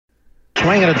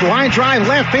Swinging a line drive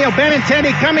left field.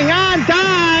 Benintendi coming on,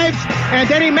 dives, and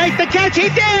did he make the catch? He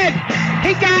did.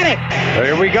 He got it.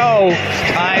 Here we go. It's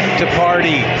time to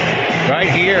party. Right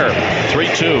here.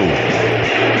 3-2.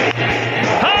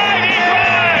 High and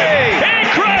right. He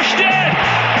crushed it.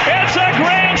 It's a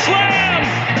grand slam.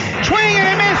 Swing and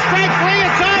a miss. Strike three.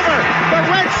 It's over. The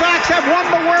Red Sox have won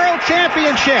the World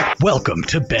Championship. Welcome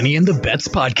to Benny and the Bets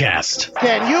podcast.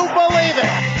 Can you believe it?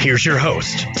 Here's your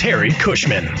host, Terry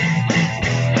Cushman.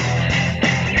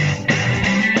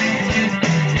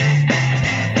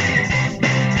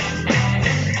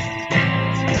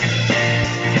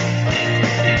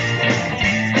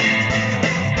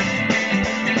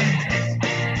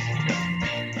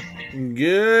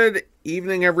 Good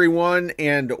evening, everyone,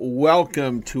 and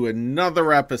welcome to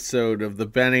another episode of the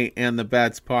Benny and the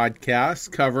Bets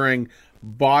podcast covering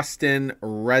Boston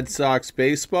Red Sox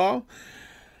baseball.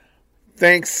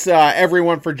 Thanks,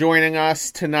 everyone, for joining us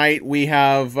tonight. We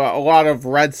have a lot of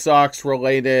Red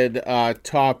Sox-related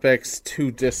topics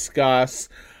to discuss.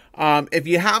 If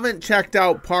you haven't checked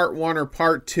out part 1 or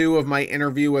part 2 of my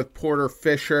interview with Porter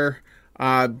Fisher,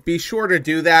 be sure to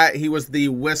do that. He was the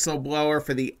whistleblower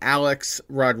for the Alex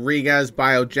Rodriguez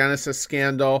biogenesis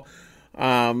scandal.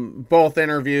 Both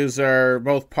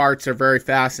parts are very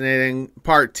fascinating.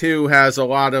 Part 2 has a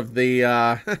lot of the,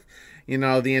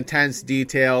 the intense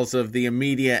details of the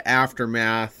immediate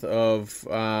aftermath of,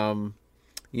 the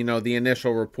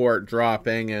initial report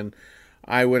dropping. And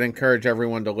I would encourage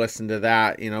everyone to listen to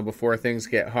that, before things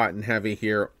get hot and heavy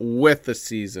here with the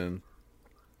season.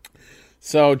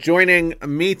 So joining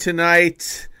me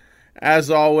tonight,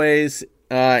 as always,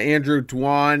 Andrew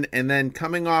Dwan, and then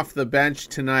coming off the bench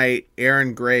tonight,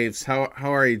 Aaron Graves. How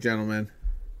are you, gentlemen?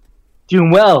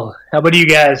 Doing well. How about you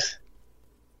guys?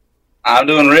 I'm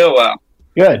doing real well.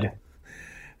 Good.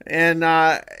 And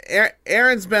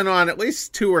Aaron's been on at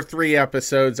least 2 or 3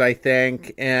 episodes, I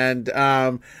think, and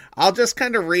I'll just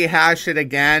kind of rehash it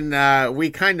again.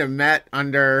 We kind of met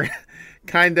under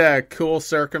kind of cool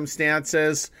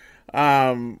circumstances.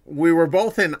 We were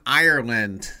both in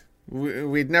Ireland.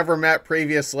 We'd never met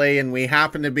previously, and we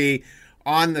happened to be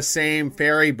on the same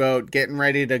ferry boat getting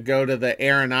ready to go to the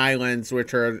Aran Islands,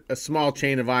 which are a small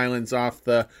chain of islands off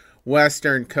the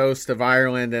western coast of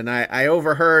Ireland. And I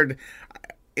overheard,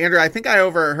 Andrew, Aaron, I think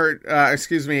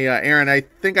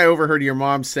I overheard your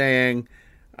mom saying,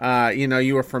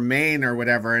 you were from Maine or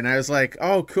whatever. And I was like,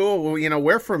 oh, cool. Well,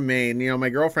 we're from Maine, my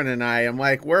girlfriend and I. I'm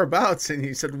like, whereabouts? And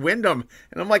he said, Wyndham.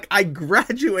 And I'm like, I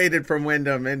graduated from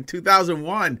Wyndham in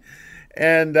 2001.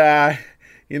 And,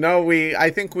 we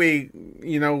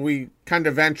kind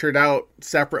of ventured out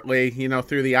separately,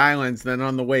 through the islands. Then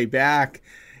on the way back,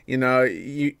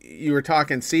 you were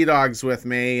talking Sea Dogs with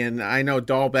me, and I know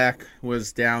Dahlbeck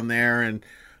was down there, and,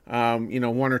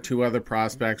 1 or 2 other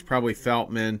prospects, probably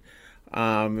Feltman.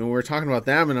 And we were talking about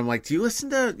them, and I'm like, do you listen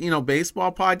to,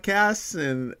 baseball podcasts?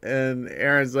 And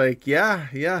Aaron's like, yeah.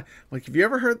 I'm like, have you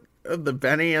ever heard of the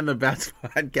Benny and the Bets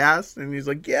podcast? And he's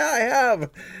like, yeah, I have.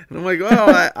 And I'm like,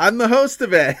 well, I'm the host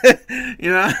of it,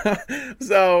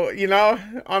 So,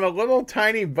 on a little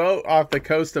tiny boat off the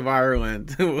coast of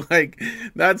Ireland, like,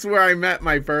 that's where I met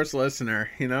my first listener.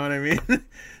 You know what I mean?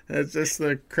 It's just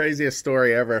the craziest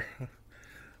story ever.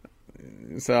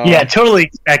 So yeah, totally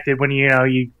expected when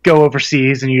you go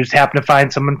overseas and you just happen to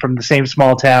find someone from the same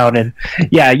small town, and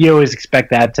yeah, you always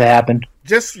expect that to happen.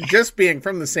 Just being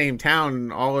from the same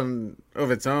town all in of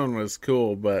its own was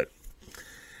cool, but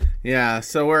yeah,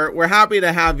 so we're happy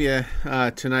to have you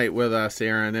tonight with us,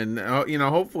 Aaron, and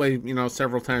hopefully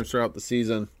several times throughout the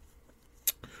season.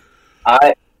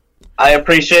 I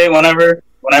appreciate whenever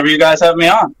you guys have me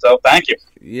on, so thank you.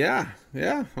 Yeah,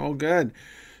 all good.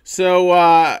 So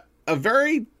a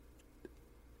very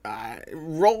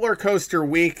roller coaster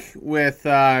week with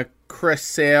Chris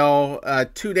Sale.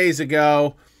 2 days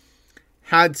ago,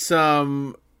 had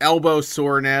some elbow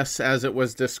soreness, as it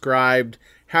was described,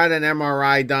 had an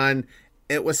MRI done.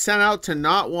 It was sent out to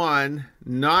not 1,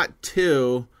 not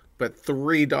 2, but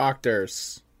 3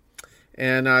 doctors.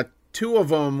 And 2 of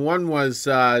them, one was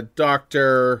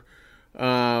Dr.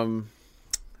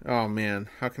 Oh man,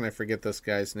 how can I forget this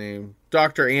guy's name?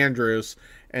 Dr. Andrews,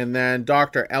 and then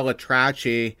Dr.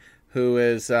 Elatrachi, who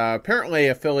is apparently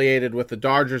affiliated with the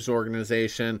Dodgers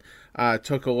organization,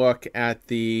 took a look at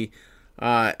the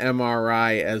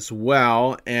MRI as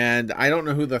well. And I don't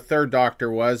know who the third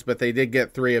doctor was, but they did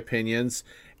get 3 opinions.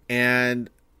 And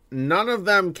none of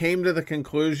them came to the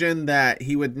conclusion that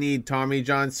he would need Tommy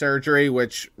John surgery,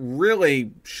 which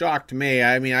really shocked me.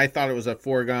 I mean, I thought it was a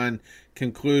foregone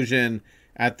conclusion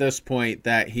at this point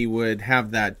that he would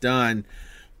have that done.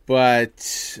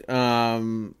 But,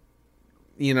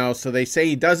 so they say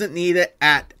he doesn't need it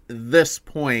at this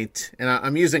point, and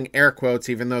I'm using air quotes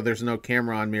even though there's no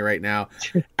camera on me right now,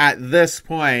 at this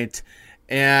point,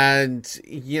 and,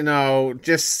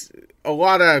 just a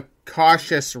lot of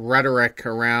cautious rhetoric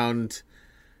around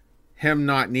him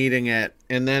not needing it.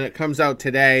 And then it comes out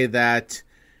today that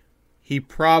he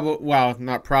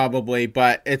not probably,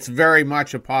 but it's very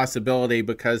much a possibility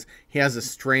because he has a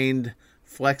strained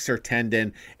flexor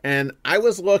tendon. And I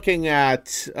was looking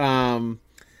at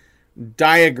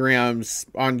diagrams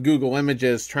on Google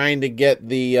Images trying to get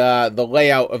the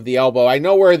layout of the elbow. I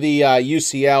know where the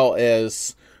UCL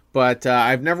is, but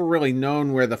I've never really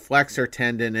known where the flexor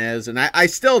tendon is, and I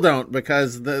still don't,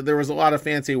 because there was a lot of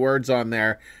fancy words on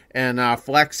there, and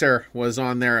flexor was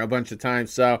on there a bunch of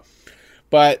times. So,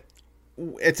 but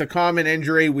it's a common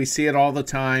injury. We see it all the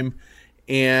time,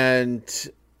 and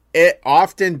it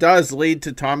often does lead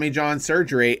to Tommy John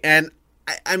surgery. And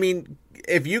I mean,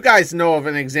 if you guys know of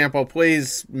an example,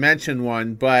 please mention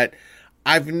one, but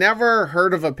I've never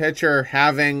heard of a pitcher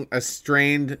having a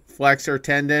strained flexor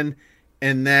tendon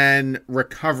and then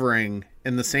recovering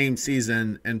in the same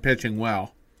season and pitching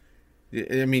well.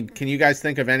 I mean, can you guys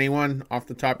think of anyone off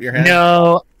the top of your head?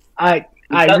 No, I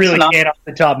really can't off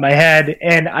the top of my head.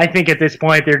 And I think at this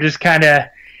point, they're just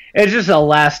it's just a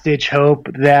last-ditch hope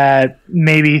that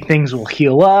maybe things will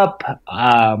heal up.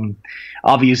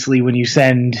 Obviously, when you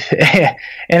send an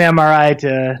MRI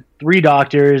to 3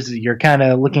 doctors, you're kind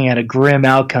of looking at a grim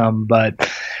outcome. But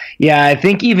yeah, I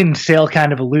think even Sale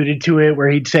kind of alluded to it, where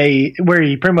he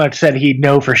pretty much said he'd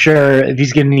know for sure if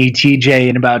he's going to need TJ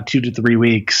in about 2 to 3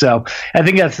 weeks. So I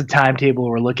think that's the timetable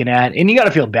we're looking at. And you got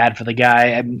to feel bad for the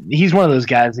guy. I mean, he's one of those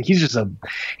guys. He's a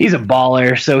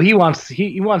baller. So he wants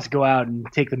to go out and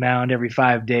take the mound every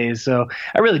 5 days. So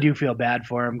I really do feel bad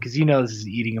for him because this is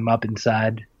eating him up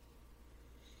inside.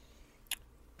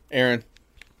 Aaron.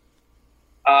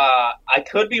 I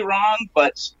could be wrong,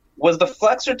 but was the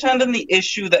flexor tendon the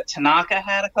issue that Tanaka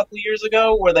had a couple of years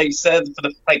ago, where they said for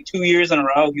the 2 years in a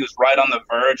row he was right on the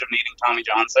verge of needing Tommy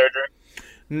John surgery?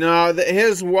 No,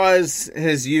 his was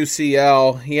his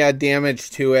UCL. He had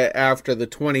damage to it after the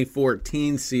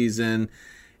 2014 season,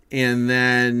 and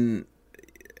then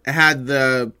had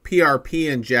the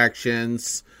PRP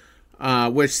injections,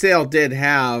 which Sale did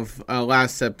have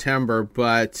last September,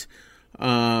 but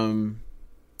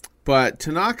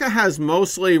Tanaka has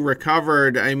mostly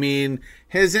recovered. I mean,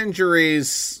 his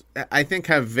injuries, I think,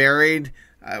 have varied.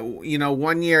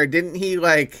 1 year, didn't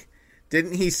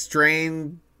he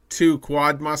strain 2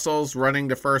 quad muscles running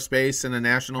to first base in a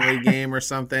National League game or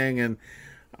something? And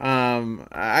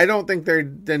I don't think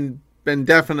they've been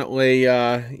definitely,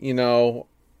 all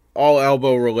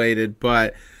elbow related,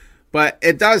 but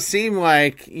it does seem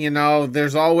like,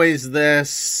 there's always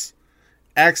this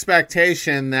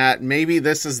expectation that maybe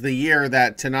this is the year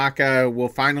that Tanaka will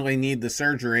finally need the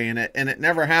surgery, and it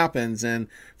never happens. And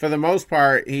for the most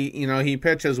part, he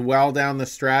pitches well down the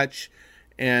stretch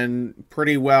and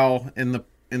pretty well in the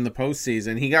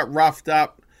postseason. He got roughed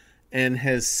up in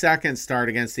his second start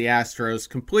against the Astros,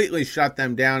 completely shut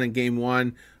them down in Game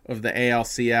 1 of the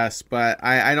ALCS, but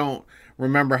I don't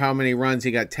remember how many runs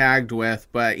he got tagged with,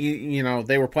 but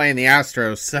they were playing the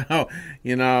Astros, so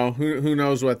who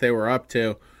knows what they were up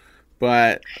to.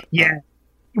 But yeah,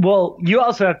 well, you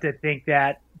also have to think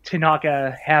that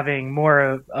Tanaka having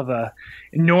more of a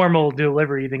normal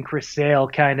delivery than Chris Sale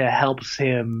kind of helps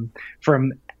him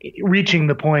from reaching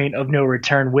the point of no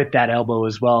return with that elbow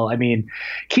as well. I mean,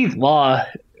 Keith Law,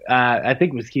 I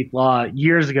think it was Keith Law,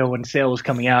 years ago when Sale was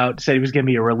coming out, said he was going to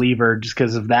be a reliever just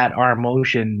because of that arm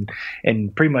motion,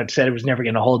 and pretty much said it was never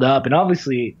going to hold up, and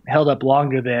obviously held up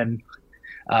longer than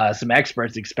some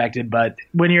experts expected. But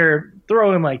when you're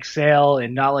throwing like Sale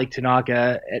and not like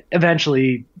Tanaka,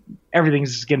 eventually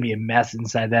everything's just going to be a mess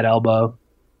inside that elbow.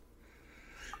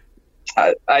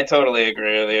 I totally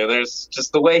agree with you. There's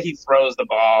just the way he throws the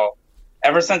ball.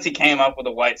 Ever since he came up with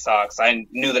the White Sox, I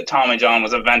knew that Tommy John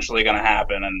was eventually going to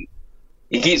happen, and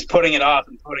he keeps putting it off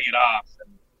and putting it off.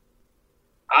 And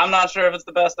I'm not sure if it's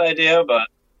the best idea, but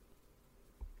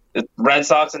the Red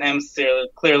Sox and him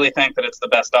clearly think that it's the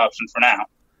best option for now.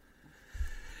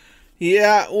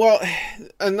 Yeah, well,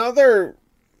 another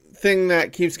thing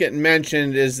that keeps getting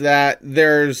mentioned is that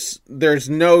there's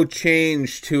no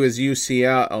change to his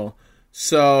UCL.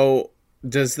 So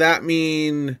does that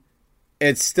mean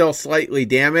it's still slightly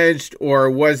damaged, or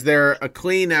was there a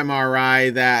clean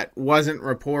MRI that wasn't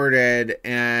reported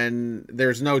and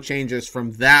there's no changes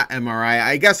from that MRI?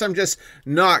 I guess I'm just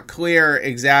not clear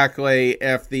exactly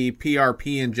if the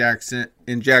PRP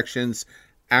injections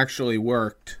actually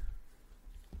worked.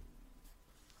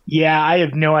 Yeah, I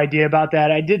have no idea about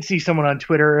that. I did see someone on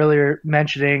Twitter earlier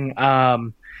mentioning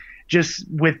just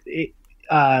with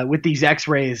these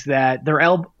X-rays that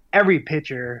every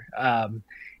pitcher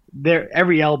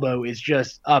every elbow is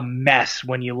just a mess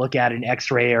when you look at an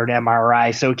X-ray or an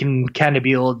MRI. So it can kind of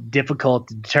be a little difficult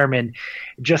to determine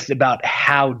just about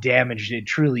how damaged it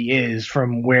truly is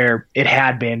from where it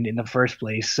had been in the first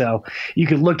place. So you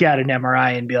could look at an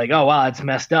MRI and be like, oh, wow, it's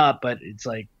messed up. But it's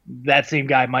like that same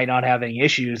guy might not have any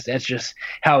issues. That's just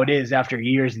how it is after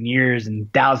years and years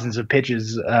and thousands of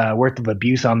pitches worth of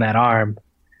abuse on that arm.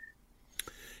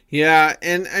 Yeah,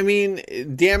 and I mean,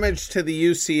 damage to the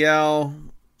UCL,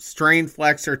 strained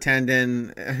flexor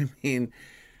tendon. I mean,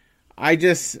 I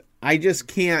just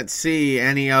can't see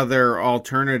any other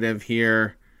alternative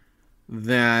here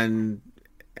than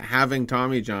having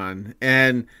Tommy John.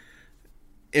 And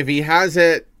if he has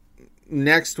it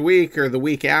next week or the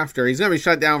week after, he's going to be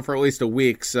shut down for at least a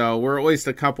week. So we're at least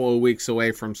a couple of weeks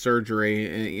away from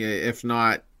surgery, if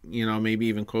not, maybe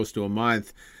even close to a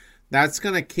month. That's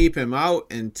going to keep him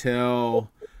out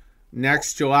until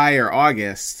next July or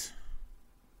August.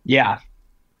 Yeah.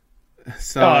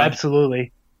 So,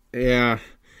 absolutely. Yeah.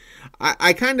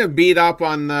 I kind of beat up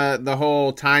on the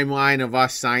whole timeline of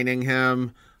us signing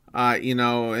him, in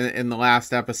the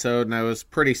last episode, and I was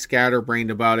pretty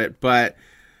scatterbrained about it. But,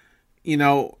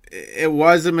 it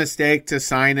was a mistake to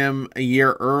sign him a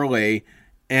year early,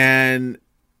 and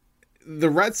the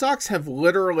Red Sox have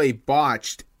literally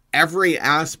botched every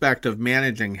aspect of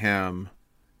managing him,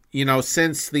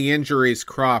 since the injuries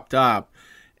cropped up.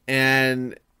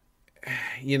 And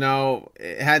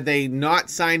had they not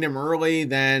signed him early,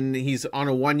 then he's on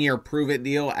a 1-year prove-it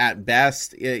deal at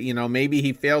best. Maybe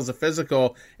he fails a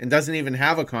physical and doesn't even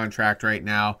have a contract right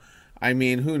now. I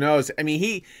mean, who knows? I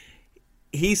mean,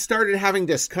 he started having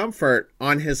discomfort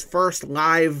on his first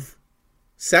live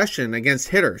session against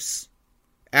hitters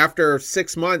after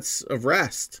 6 months of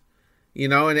rest,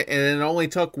 and it only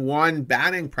took one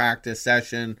batting practice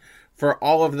session for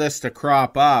all of this to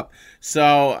crop up.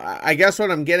 So I guess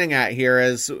what I'm getting at here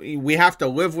is we have to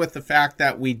live with the fact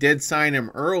that we did sign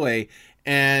him early.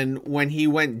 And when he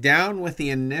went down with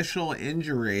the initial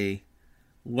injury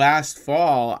last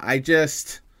fall,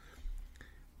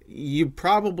 you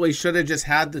probably should have just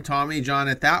had the Tommy John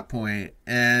at that point,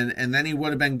 and then he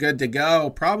would have been good to go,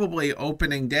 probably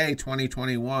opening day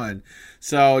 2021.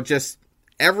 So just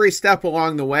every step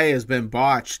along the way has been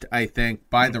botched, I think,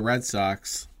 by the Red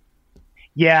Sox.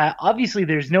 Yeah, obviously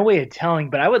there's no way of telling,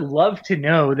 but I would love to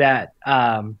know that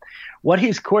what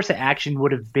his course of action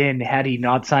would have been had he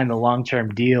not signed the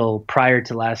long-term deal prior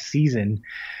to last season.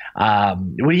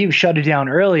 Would he have shut it down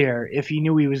earlier if he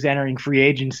knew he was entering free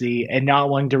agency and not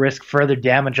wanting to risk further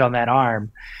damage on that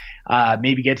arm?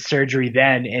 Maybe get surgery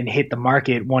then and hit the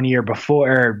market 1 year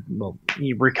before,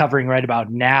 recovering right about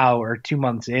now or 2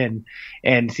 months in,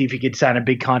 and see if he could sign a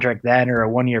big contract then or a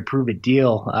 1-year prove-it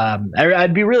deal.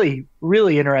 I'd be really,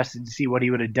 really interested to see what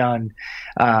he would have done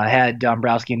had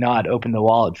Dombrowski not opened the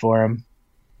wallet for him.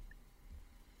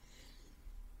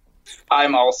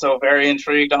 I'm also very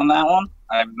intrigued on that one.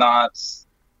 I'm not.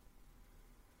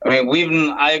 I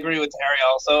mean, I agree with Terry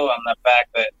also on the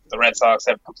fact that the Red Sox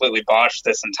have completely botched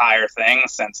this entire thing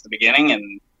since the beginning.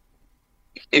 And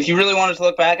if you really wanted to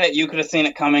look back at it, you could have seen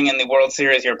it coming in the World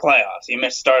Series or playoffs. He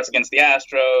missed starts against the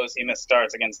Astros. He missed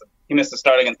a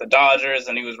start against the Dodgers,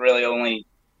 and he was really only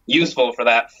useful for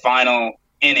that final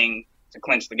inning to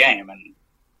clinch the game. And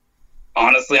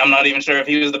honestly, I'm not even sure if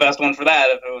he was the best one for that,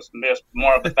 if it was just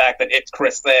more of the fact that it's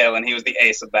Chris Sale and he was the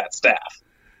ace of that staff.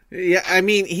 Yeah, I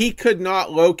mean, he could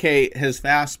not locate his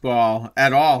fastball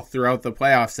at all throughout the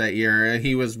playoffs that year.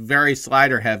 He was very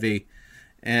slider heavy,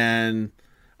 and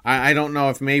I don't know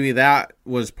if maybe that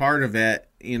was part of it,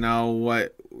 why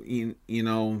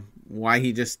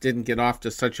he just didn't get off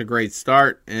to such a great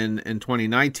start in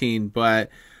 2019, but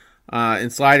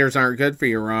and sliders aren't good for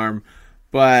your arm.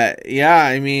 But, yeah,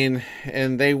 I mean,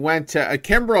 and they went to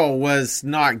Kimbrel was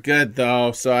not good,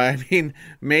 though. So, I mean,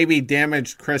 maybe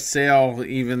damaged Chris Sale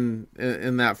even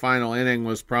in that final inning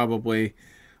was probably,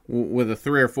 with a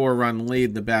 3 or 4 run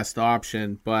lead, the best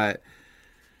option. But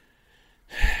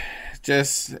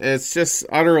it's just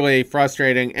utterly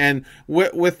frustrating. And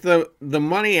with the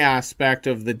money aspect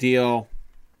of the deal,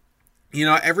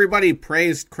 everybody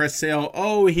praised Chris Sale.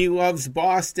 Oh, he loves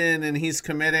Boston and he's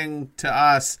committing to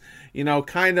us.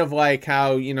 Kind of like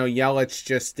how, Yelich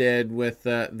just did with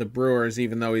the Brewers,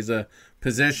 even though he's a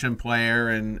position player,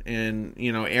 and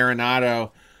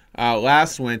Arenado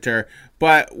last winter.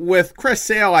 But with Chris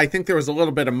Sale, I think there was a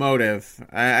little bit of motive.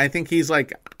 I think he's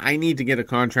like, I need to get a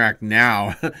contract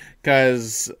now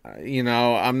because,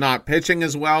 I'm not pitching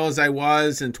as well as I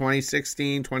was in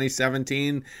 2016,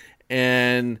 2017.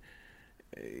 And,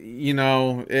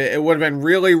 it would have been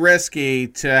really risky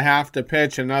to have to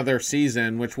pitch another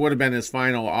season, which would have been his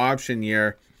final option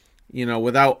year,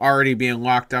 without already being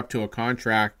locked up to a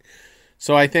contract.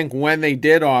 So I think when they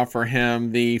did offer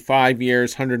him the 5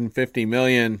 years, $150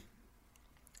 million,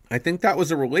 I think that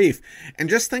was a relief. And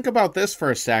just think about this for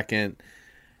a second.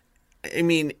 I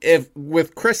mean, if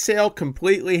with Chris Sale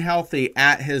completely healthy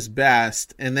at his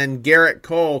best, and then Garrett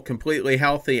Cole completely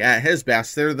healthy at his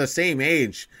best, they're the same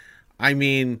age. I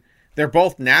mean, they're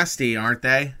both nasty, aren't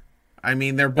they? I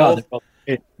mean, they're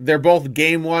both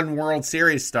Game 1 World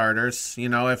Series starters,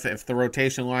 if the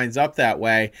rotation lines up that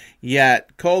way.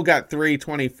 Yet Cole got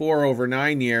 $324 over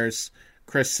 9 years,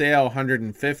 Chris Sale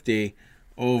 150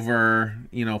 over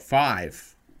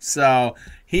 5. So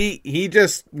he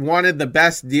just wanted the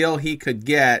best deal he could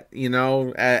get,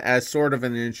 as sort of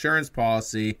an insurance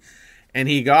policy, and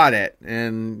he got it.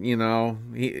 And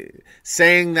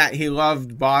saying that he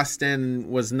loved Boston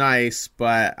was nice,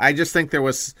 but I just think there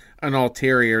was an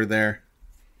ulterior there.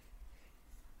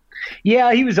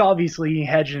 Yeah, he was obviously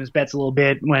hedging his bets a little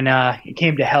bit when it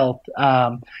came to health.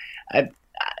 I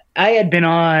had been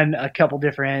on a couple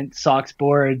different Sox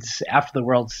boards after the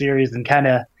World Series and kind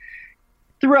of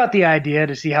threw out the idea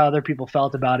to see how other people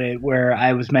felt about it, where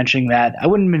I was mentioning that I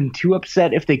wouldn't have been too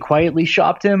upset if they quietly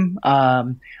shopped him.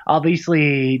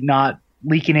 Obviously not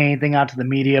leaking anything out to the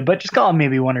media, but just calling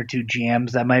maybe one or two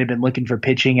GMs that might have been looking for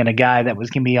pitching and a guy that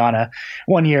was going to be on a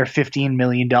 1 year, $15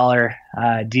 million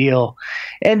deal.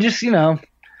 And just,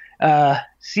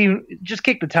 just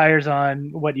kick the tires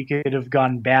on what you could have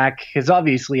gotten back. Because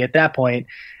obviously at that point,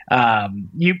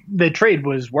 the trade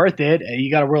was worth it.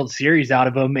 You got a World Series out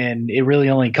of him, and it really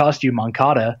only cost you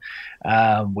Moncada,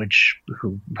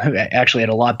 who actually had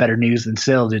a lot better news than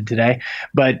Sale did today.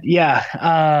 But yeah,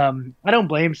 I don't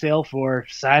blame Sale for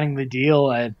signing the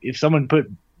deal. If someone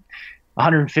put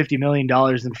 $150 million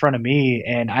in front of me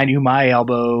and I knew my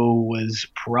elbow was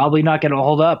probably not going to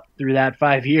hold up through that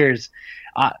 5 years,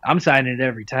 I'm signing it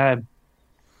every time.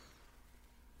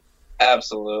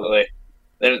 Absolutely.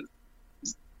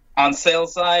 On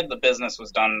Sale's side, the business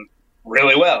was done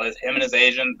really well. It's him and his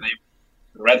agent.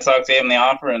 The Red Sox gave him the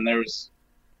offer, and there was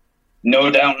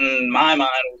no doubt in my mind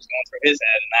what was going through his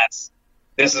head. And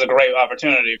this is a great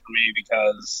opportunity for me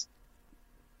because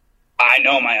I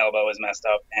know my elbow is messed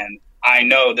up, and I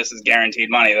know this is guaranteed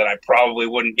money that I probably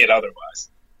wouldn't get otherwise.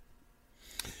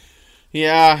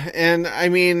 Yeah, and I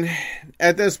mean,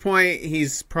 at this point,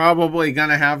 he's probably going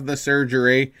to have the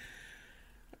surgery.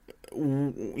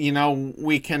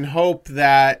 We can hope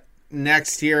that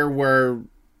next year we're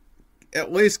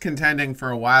at least contending for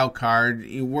a wild card.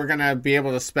 We're going to be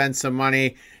able to spend some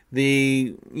money.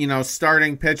 The,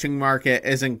 starting pitching market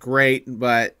isn't great,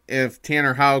 but if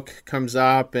Tanner Houck comes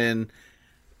up and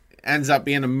ends up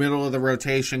being a middle of the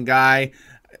rotation guy,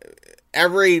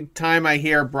 every time I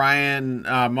hear Brian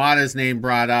Mata's name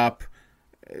brought up,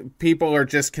 people are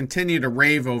just continue to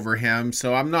rave over him.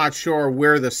 So I'm not sure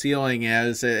where the ceiling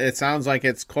is. It sounds like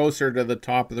it's closer to the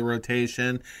top of the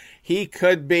rotation.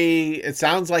 It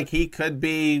sounds like he could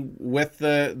be with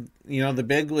the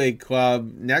big league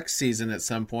club next season at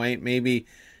some point, maybe,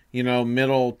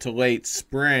 middle to late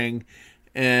spring.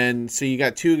 And so you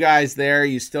got two guys there.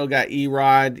 You still got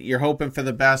Erod. You're hoping for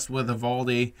the best with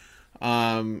Eovaldi.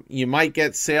 You might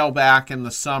get Sale back in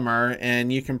the summer,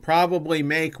 and you can probably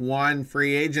make one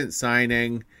free agent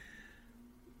signing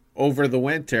over the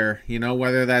winter,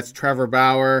 whether that's Trevor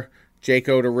Bauer, Jake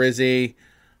Odorizzi.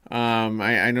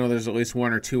 I know there's at least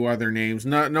one or two other names.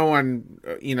 No one,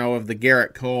 of the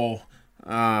Garrett Cole,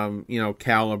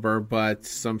 caliber, but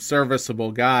some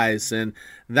serviceable guys. And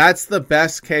that's the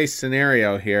best case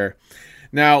scenario here.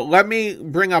 Now, let me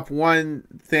bring up one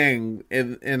thing,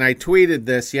 and I tweeted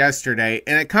this yesterday,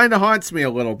 and it kind of haunts me a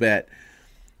little bit.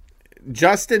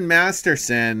 Justin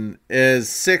Masterson is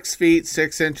 6 feet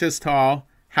 6 inches tall,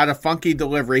 had a funky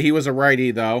delivery. He was a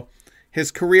righty, though.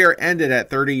 His career ended at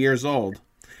 30 years old.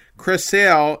 Chris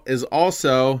Sale is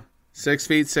also 6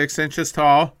 feet 6 inches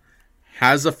tall,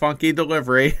 has a funky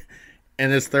delivery,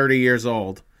 and is 30 years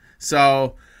old.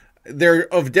 So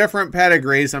they're of different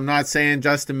pedigrees. I'm not saying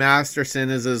Justin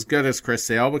Masterson is as good as Chris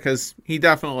Sale because he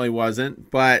definitely wasn't.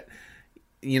 But,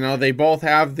 they both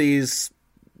have these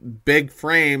big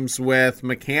frames with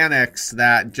mechanics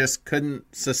that just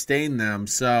couldn't sustain them.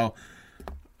 So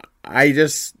I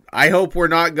hope we're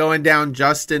not going down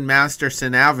Justin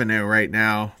Masterson Avenue right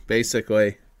now,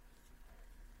 basically.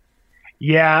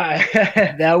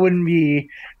 Yeah, that wouldn't be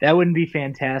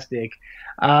fantastic.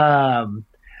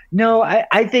 No,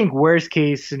 I think worst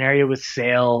case scenario with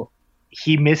Sale,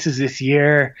 he misses this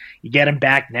year. You get him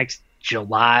back next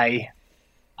July.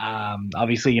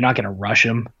 Obviously, you're not going to rush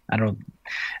him. I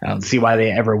don't see why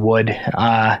they ever would.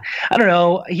 I don't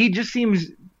know. He just seems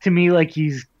to me like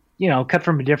he's cut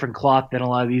from a different cloth than a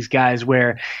lot of these guys.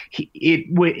 Where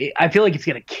I feel like it's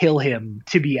going to kill him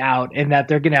to be out, and that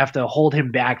they're going to have to hold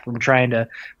him back from trying to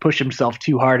push himself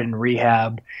too hard in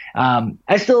rehab.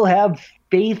 I still have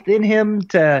faith in him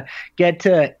to get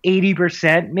to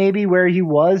 80% maybe where he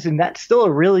was, and that's still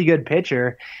a really good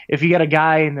pitcher. If you got a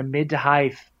guy in the mid to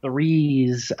high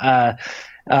threes when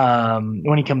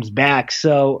he comes back,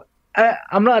 so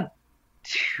I'm not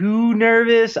too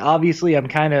nervous. Obviously, I'm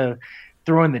kind of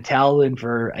throwing the towel in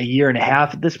for a year and a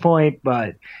half at this point,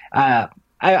 but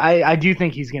I do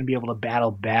think he's going to be able to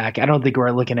battle back. I don't think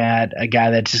we're looking at a guy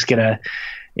that's just going to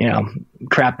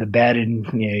crap the bed and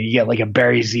you get like a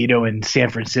Barry Zito in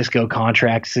San Francisco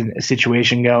contracts and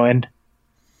situation going.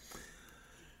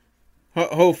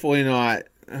 Hopefully not.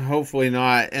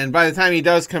 And by the time he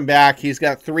does come back, he's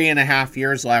got 3.5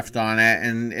 years left on it.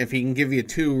 And if he can give you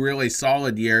 2 really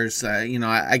solid years,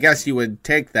 I guess you would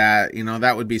take that.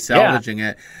 That would be salvaging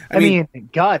it. I mean,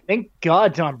 God, thank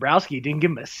God Dombrowski didn't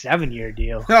give him a 7-year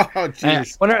deal. Oh,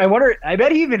 jeez. I wonder. I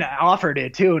bet he even offered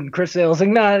it too. And Chris Sale's like,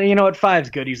 nah, you know what?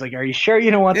 5's good. He's like, are you sure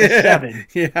you don't want the 7?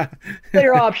 Yeah.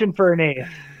 Clear option for an 8.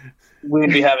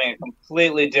 We'd be having a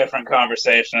completely different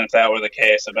conversation if that were the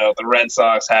case about the Red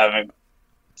Sox having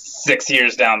 6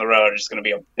 years down the road. It's going to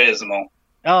be abysmal.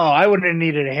 Oh, I wouldn't have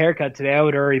needed a haircut today. I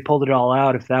would have already pulled it all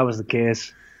out if that was the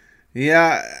case.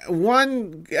 Yeah.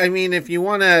 If you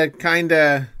want to kind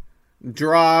of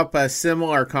draw up a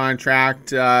similar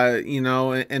contract,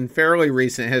 in fairly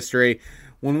recent history,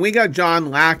 when we got John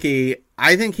Lackey,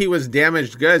 I think he was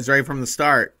damaged goods right from the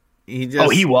start. He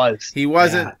was. He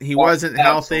wasn't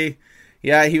healthy.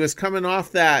 Yeah, he was coming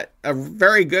off a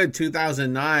very good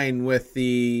 2009 with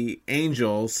the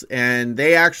Angels, and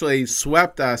they actually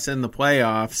swept us in the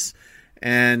playoffs.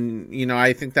 And,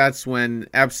 I think that's when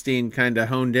Epstein kind of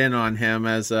honed in on him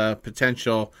as a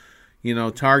potential,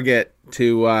 target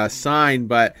to sign.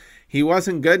 But he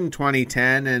wasn't good in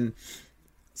 2010 and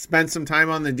spent some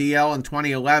time on the DL in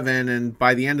 2011. And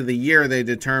by the end of the year, they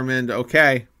determined,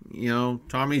 okay,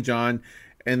 Tommy John.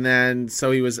 And then, so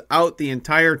he was out the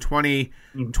entire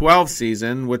 2012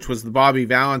 season, which was the Bobby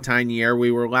Valentine year.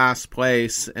 We were last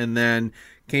place, and then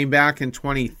came back in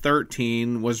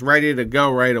 2013, was ready to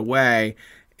go right away.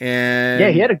 And yeah,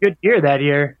 he had a good year that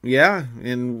year. Yeah,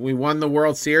 and we won the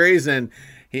World Series, and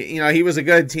he was a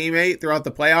good teammate throughout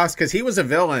the playoffs because he was a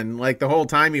villain like the whole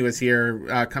time he was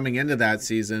here coming into that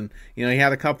season. He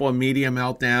had a couple of media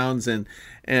meltdowns,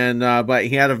 but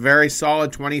he had a very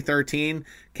solid 2013.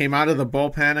 Came out of the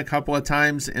bullpen a couple of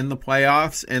times in the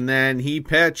playoffs, and then he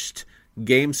pitched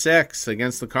Game 6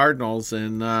 against the Cardinals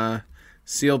and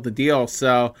sealed the deal.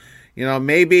 So,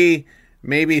 maybe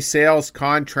Sale's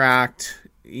contract,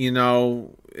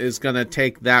 is going to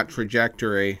take that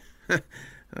trajectory.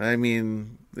 I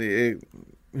mean, who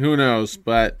knows?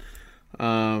 But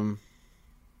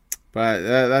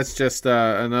that's just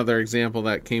another example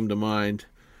that came to mind.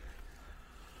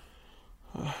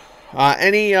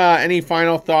 Any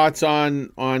final thoughts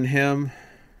on him?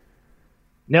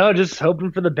 No, just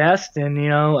hoping for the best, and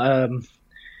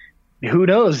who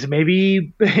knows?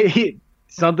 Maybe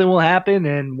something will happen,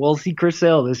 and we'll see Chris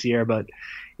Sale this year. But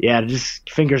yeah, just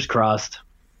fingers crossed.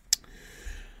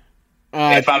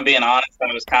 If I'm being honest,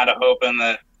 I was kind of hoping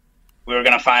that we were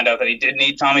going to find out that he did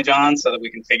need Tommy John, so that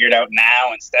we can figure it out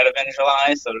now instead of in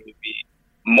July, so that it would be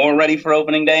more ready for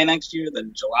opening day next year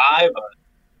than July. But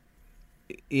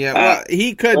yeah, well,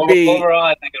 he could be. Overall,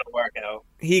 I think it'll work out.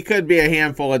 He could be a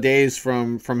handful of days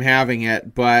from having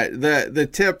it, but the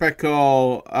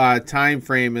typical time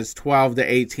frame is 12 to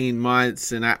 18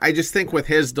 months, and I just think with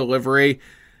his delivery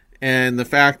and the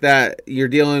fact that you're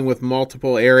dealing with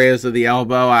multiple areas of the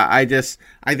elbow, I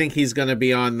think he's going to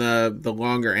be on the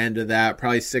longer end of that,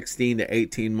 probably 16 to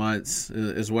 18 months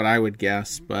is what I would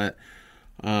guess, but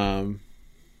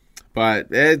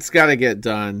it's got to get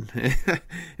done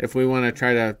if we want to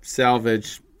try to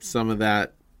salvage some of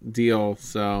that deal.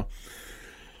 So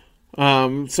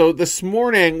this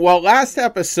morning, last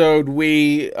episode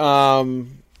we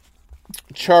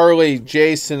Charlie,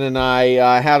 Jason, and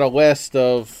I had a list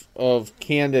of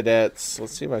candidates.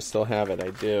 Let's see if I still have it. I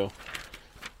do.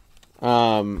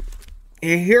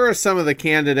 Here are some of the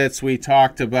candidates we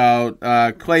talked about.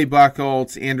 Clay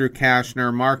Buchholz, Andrew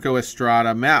Kashner, Marco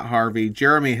Estrada, Matt Harvey,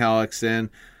 Jeremy Hellickson,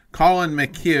 Colin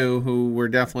McHugh, who we're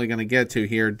definitely going to get to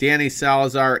here, Danny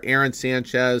Salazar, Aaron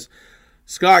Sanchez,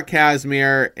 Scott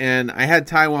Kazmir, and I had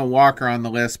Taijuan Walker on the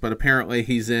list, but apparently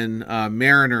he's in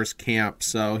Mariners camp,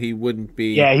 so he wouldn't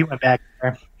be. Yeah, he went back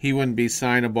there. He wouldn't be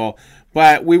signable.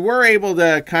 But we were able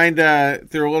to kind of,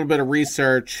 through a little bit of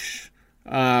research,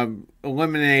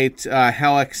 eliminate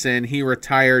Hellickson. He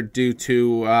retired due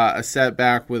to a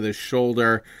setback with his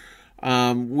shoulder.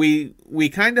 We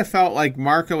kind of felt like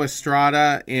Marco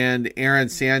Estrada and Aaron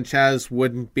Sanchez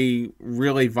wouldn't be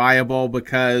really viable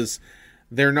because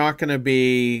they're not going to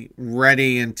be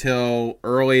ready until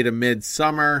early to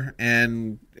mid-summer.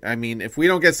 And, I mean, if we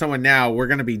don't get someone now, we're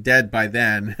going to be dead by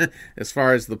then as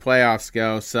far as the playoffs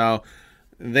go. So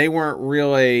they weren't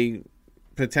really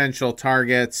potential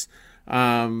targets.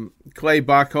 Clay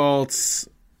Buchholz,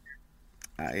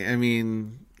 I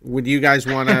mean, would you guys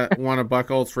want a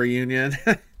Buchholz reunion?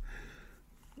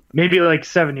 Maybe like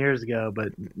 7 years ago,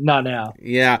 but not now.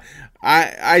 Yeah.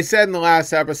 I said in the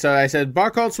last episode, I said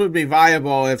Buchholz would be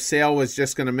viable if Sale was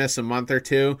just going to miss a month or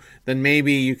two. Then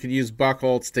maybe you could use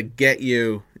Buchholz to get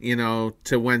you,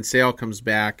 to when Sale comes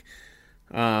back.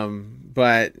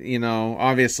 But,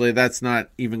 obviously that's not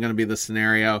even going to be the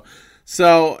scenario.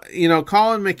 So,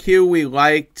 Colin McHugh we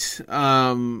liked.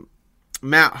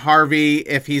 Matt Harvey,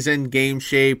 if he's in game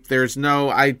shape,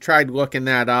 I tried looking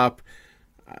that up.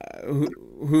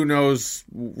 Who knows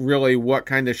really what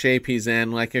kind of shape he's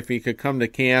in, like if he could come to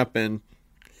camp and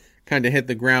kind of hit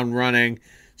the ground running.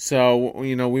 So,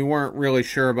 we weren't really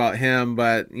sure about him,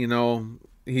 but,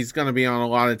 he's going to be on a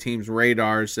lot of teams'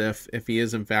 radars if he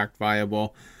is in fact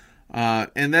viable.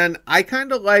 And then I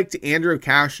kind of liked Andrew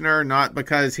Kashner, not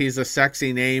because he's a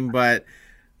sexy name, but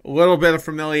a little bit of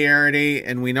familiarity,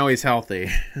 and we know he's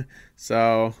healthy.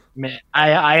 So, man,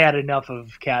 I had enough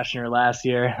of Kashner last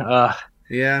year.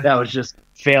 Yeah, that was just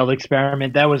failed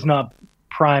experiment. That was not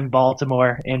prime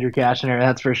Baltimore Andrew Kashner,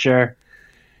 that's for sure.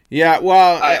 Yeah,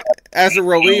 well, as a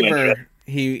reliever,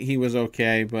 he was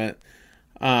okay, but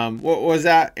what was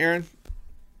that, Aaron?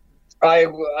 I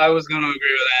was going to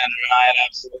agree with Andrew, and I had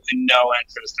absolutely no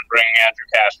interest in bringing Andrew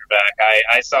Kashner back.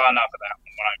 I saw enough of that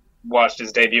when I watched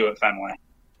his debut at Fenway.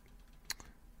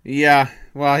 Yeah,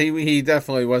 well, he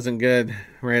definitely wasn't good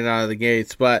right out of the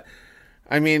gates, but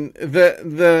I mean,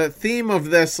 the theme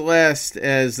of this list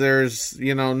is there's,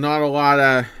 not a lot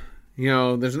of,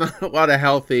 there's not a lot of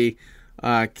healthy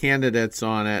candidates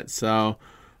on it. So,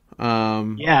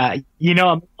 yeah,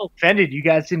 I'm offended. You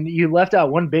guys you left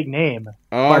out one big name,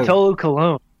 Bartolo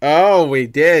Colon. Oh, we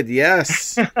did.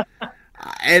 Yes.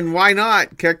 And why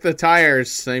not kick the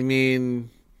tires? I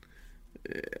mean,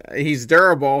 he's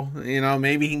durable,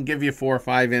 maybe he can give you 4 or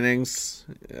 5 innings.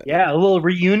 Yeah, a little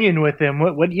reunion with him.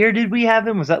 What year did we have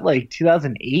him? Was that like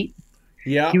 2008?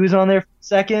 Yeah. He was on there for a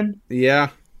second?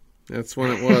 Yeah, that's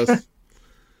when it was.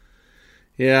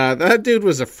 Yeah, that dude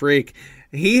was a freak.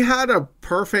 He had a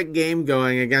perfect game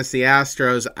going against the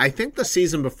Astros. I think the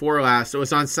season before last, it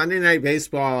was on Sunday Night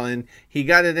Baseball, and he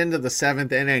got it into the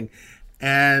 7th inning.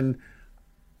 And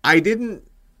I don't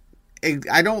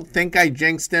think I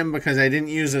jinxed him because I didn't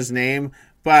use his name,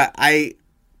 but I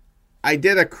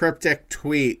did a cryptic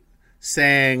tweet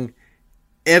saying,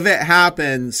 if it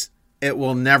happens, it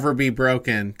will never be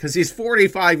broken, because he's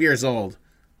 45 years old.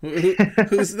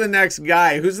 Who's the next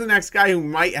guy? Who's the next guy who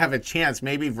might have a chance?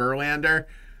 Maybe Verlander?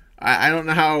 I don't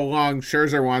know how long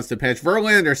Scherzer wants to pitch.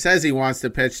 Verlander says he wants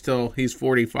to pitch till he's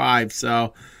 45,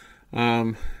 so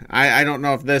I don't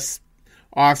know if this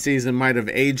offseason might have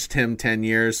aged him 10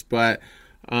 years, but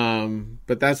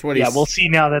that's what he's... Yeah, we'll see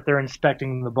now that they're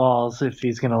inspecting the balls if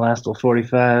he's going to last till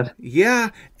 45.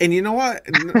 Yeah, and you know what?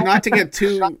 Not to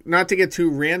get too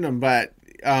random, but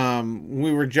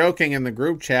we were joking in the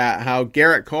group chat how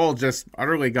Garrett Cole just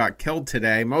utterly got killed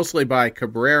today, mostly by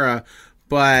Cabrera,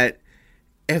 but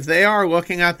if they are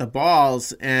looking at the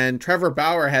balls, and Trevor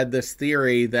Bauer had this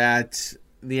theory that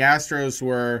the Astros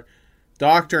were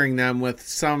doctoring them with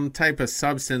some type of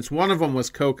substance. One of them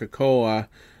was Coca-Cola,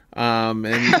 and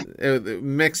it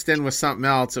mixed in with something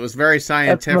else. It was very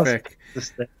scientific.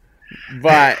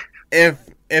 But if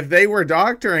they were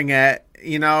doctoring it,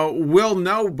 we'll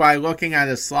know by looking at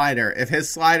his slider. If his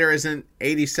slider isn't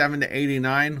 87 to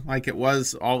 89 like it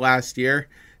was all last year,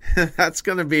 that's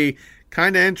going to be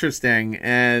kind of interesting.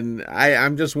 And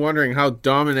I'm just wondering how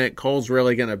dominant Cole's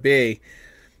really going to be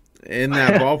in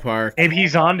that ballpark. Maybe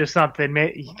he's on to something.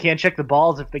 He can't check the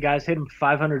balls if the guy's hit him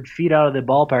 500 feet out of the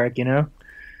ballpark,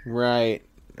 Right.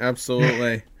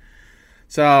 Absolutely.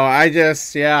 So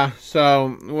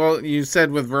well, you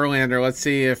said with Verlander, let's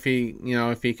see if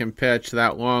he can pitch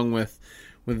that long with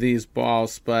these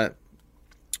balls. But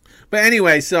But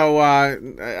anyway, so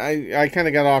I kind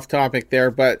of got off topic there.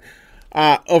 But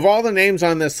of all the names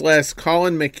on this list,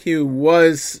 Colin McHugh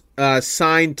was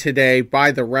signed today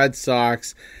by the Red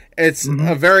Sox. It's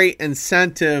a very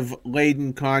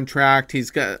incentive-laden contract.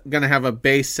 He's going to have a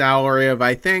base salary of,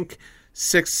 I think,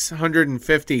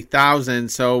 $650,000.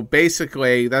 So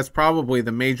basically, that's probably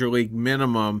the major league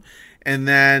minimum. And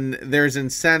then there's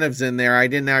incentives in there. I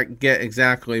did not get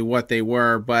exactly what they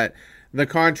were, but the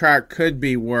contract could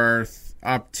be worth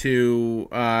up to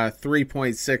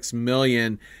 $3.6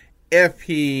 million if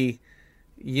he,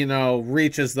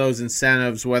 reaches those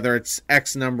incentives, whether it's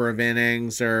X number of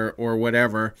innings or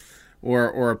whatever,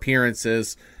 or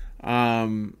appearances.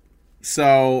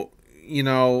 So,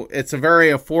 it's a very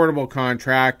affordable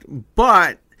contract,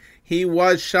 but he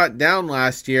was shut down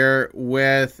last year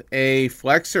with a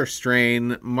flexor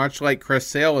strain, much like Chris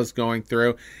Sale is going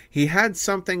through. He had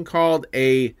something called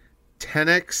a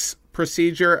Tenex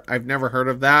procedure. I've never heard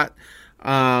of that.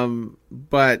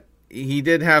 But he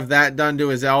did have that done to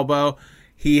his elbow.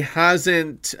 He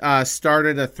hasn't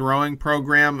started a throwing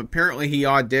program. Apparently he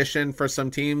auditioned for some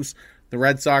teams. The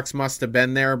Red Sox must have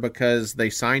been there because they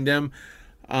signed him.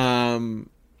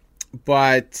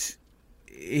 But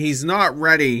he's not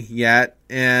ready yet.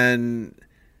 And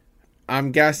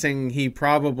I'm guessing he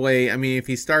probably, if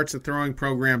he starts a throwing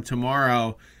program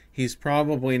tomorrow, he's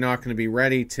probably not going to be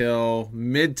ready till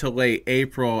mid to late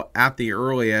April at the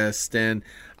earliest. And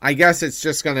I guess it's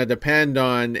just going to depend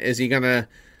on, is he going to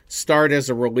start as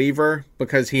a reliever?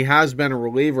 Because he has been a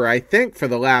reliever, I think, for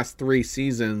the last 3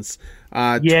 seasons.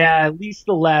 At least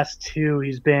the last 2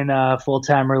 he's been a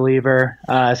full-time reliever,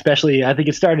 especially I think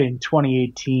it started in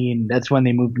 2018. That's when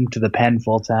they moved him to the pen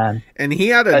full-time. And he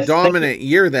had a dominant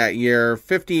year that year,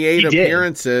 58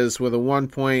 appearances with a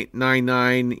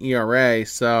 1.99 ERA,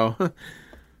 so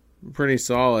pretty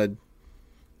solid.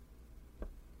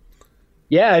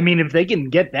 Yeah, if they can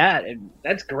get that,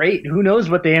 that's great. Who knows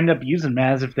what they end up using him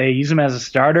as? If they use him as a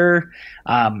starter,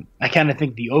 I kind of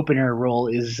think the opener role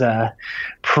is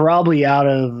probably out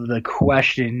of the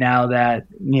question now that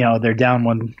they're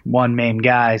down one main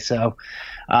guy. So,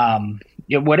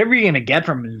 whatever you're gonna get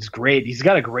from him is great. He's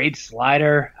got a great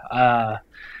slider.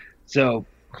 So,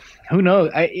 who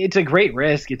knows? It's a great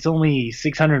risk. It's only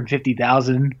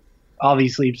 $650,000.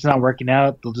 Obviously, if it's not working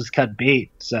out, they'll just cut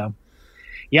bait. So.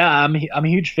 Yeah, I'm a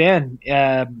huge fan.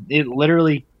 It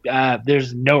literally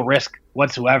there's no risk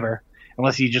whatsoever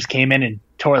unless he just came in and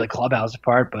tore the clubhouse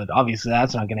apart. But obviously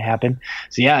that's not going to happen.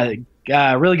 So yeah,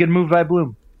 really good move by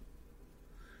Bloom.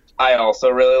 I also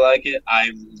really like it.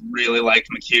 I really liked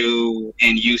McHugh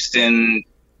in Houston,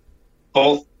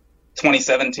 both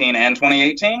 2017 and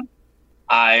 2018.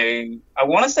 I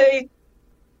want to say,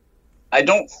 I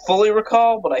don't fully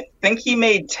recall, but I think he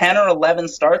made 10 or 11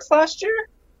 starts last year.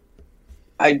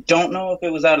 I don't know if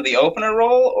it was out of the opener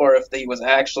role or if he was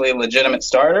actually a legitimate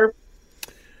starter,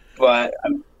 but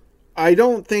I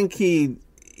don't think he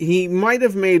might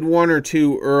have made 1 or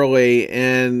 2 early,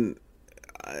 and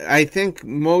I think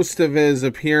most of his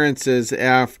appearances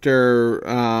after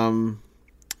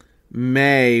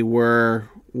May were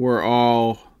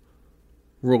all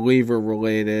reliever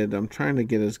related. I'm trying to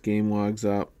get his game logs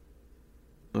up.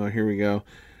 Oh, here we go.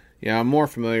 Yeah, I'm more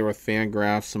familiar with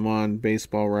Fangraphs. I'm on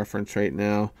Baseball Reference right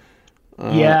now.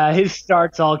 His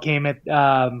starts all came at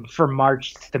from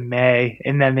March to May,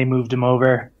 and then they moved him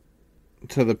over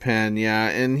to the pen. Yeah,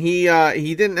 and he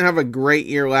didn't have a great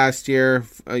year last year.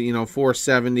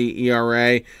 4.70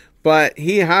 ERA, but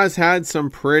he has had some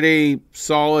pretty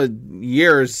solid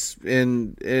years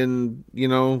in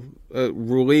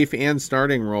relief and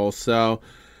starting roles. So.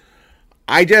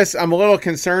 I'm a little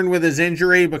concerned with his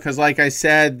injury because, like I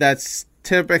said, that's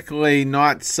typically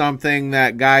not something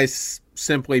that guys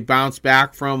simply bounce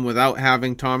back from without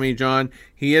having Tommy John.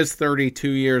 He is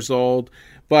 32 years old,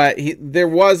 but there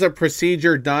was a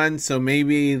procedure done, so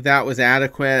maybe that was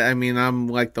adequate. I'm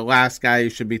like the last guy who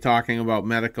should be talking about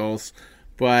medicals,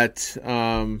 but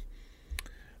I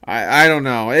don't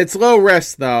know. It's low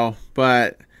risk though,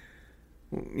 but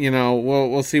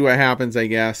we'll see what happens, I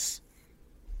guess.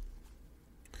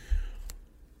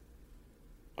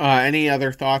 Any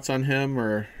other thoughts on him?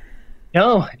 Or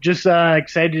no, just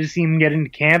excited to see him get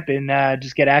into camp and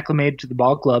just get acclimated to the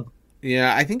ball club.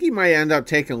 Yeah, I think he might end up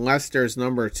taking Lester's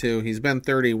number too. He's been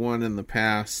 31 in the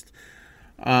past.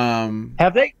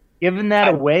 Have they given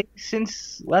that away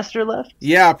since Lester left?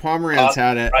 Yeah, Pomeranz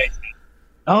had it. Right.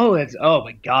 Oh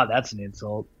my God, that's an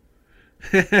insult.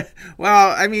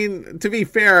 Well, to be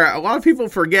fair, a lot of people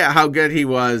forget how good he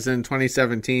was in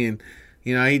 2017.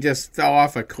 He just fell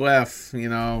off a cliff,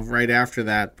 right after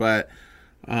that. But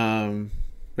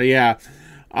yeah.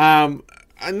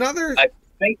 I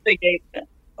think they gave.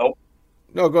 Oh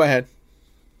no, go ahead.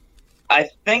 I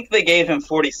think they gave him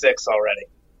 46 already.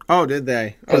 Oh, did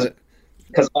they?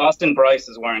 Because Austin Bryce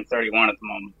is wearing 31 at the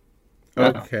moment.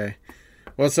 Okay.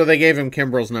 Well, so they gave him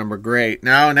Kimbrel's number. Great.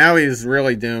 Now he's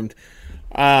really doomed.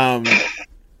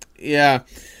 Yeah.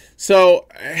 So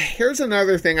here's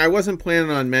another thing. I wasn't planning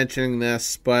on mentioning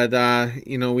this, but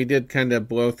we did kind of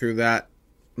blow through that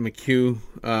McHugh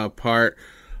part.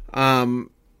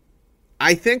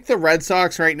 I think the Red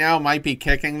Sox right now might be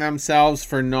kicking themselves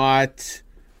for not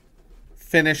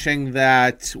finishing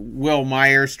that Will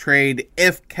Myers trade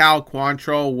if Cal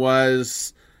Quantrill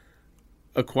was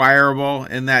acquirable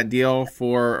in that deal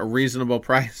for a reasonable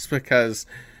price, because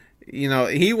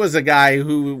he was a guy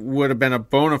who would have been a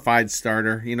bona fide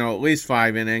starter, at least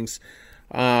 5 innings.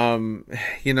 So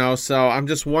I'm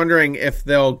just wondering if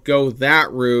they'll go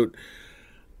that route.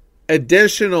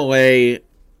 Additionally,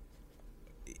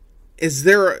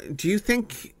 do you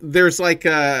think there's like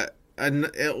at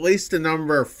least a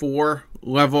number 4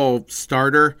 level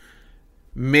starter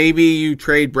maybe you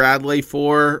trade Bradley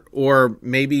for, or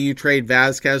maybe you trade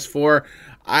Vasquez for?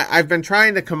 I've been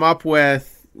trying to come up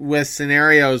with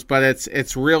scenarios, but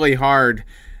it's really hard.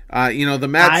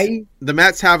 The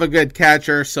Mets have a good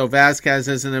catcher, so Vasquez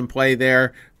isn't in play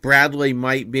there. Bradley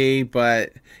might be,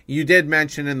 but you did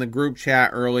mention in the group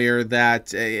chat earlier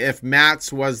that if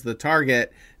Matz was the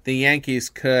target, the Yankees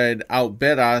could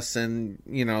outbid us, and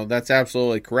that's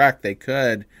absolutely correct. They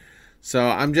could.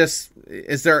 So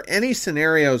is there any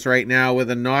scenarios right now with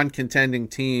a non-contending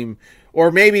team, or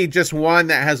maybe just one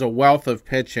that has a wealth of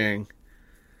pitching?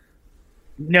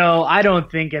 No, I don't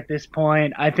think at this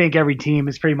point. I think every team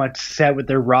is pretty much set with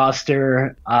their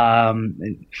roster.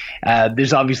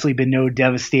 There's obviously been no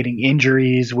devastating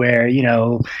injuries where,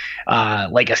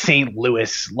 like a St.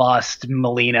 Louis lost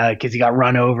Molina because he got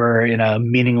run over in a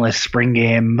meaningless spring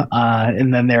game,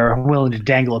 and then they're willing to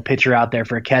dangle a pitcher out there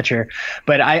for a catcher.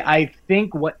 But I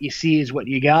think what you see is what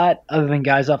you got, other than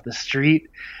guys off the street.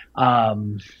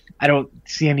 I don't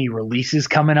see any releases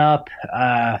coming up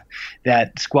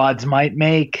that squads might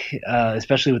make,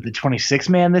 especially with the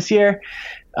 26-man this year.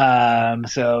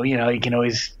 So, you can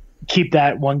always keep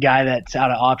that one guy that's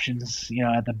out of options,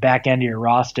 at the back end of your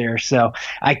roster. So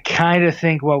I kind of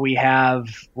think what we have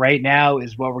right now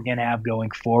is what we're going to have going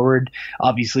forward.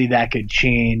 Obviously, that could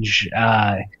change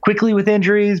quickly with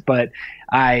injuries, but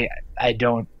I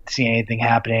don't see anything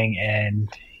happening, and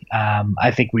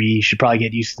I think we should probably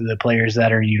get used to the players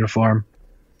that are in uniform.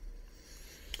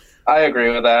 I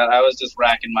agree with that. I was just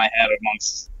racking my head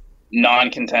amongst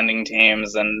non-contending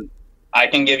teams, and I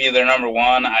can give you their number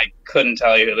 1. I couldn't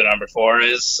tell you who the number 4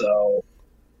 is, so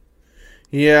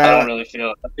yeah, I don't really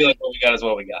feel. I feel like what we got is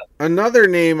what we got. Another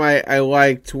name I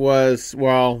liked was,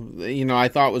 I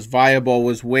thought was viable,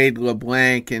 was Wade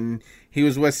LeBlanc, and he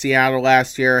was with Seattle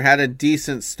last year, had a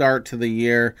decent start to the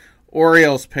year.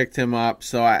 Orioles picked him up,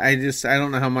 so I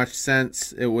don't know how much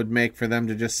sense it would make for them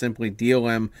to just simply deal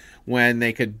him when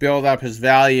they could build up his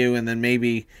value and then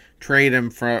maybe trade him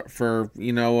for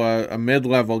a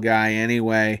mid-level guy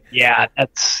anyway. Yeah,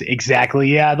 that's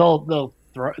exactly. Yeah,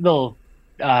 they'll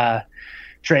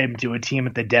trade him to a team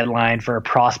at the deadline for a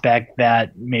prospect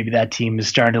that maybe that team is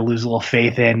starting to lose a little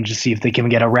faith in, just see if they can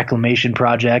get a reclamation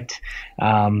project.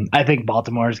 I think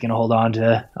Baltimore is going to hold on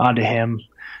to him.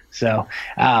 So,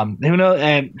 who knows?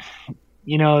 And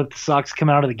the Sox come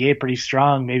out of the gate pretty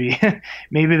strong. Maybe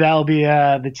that'll be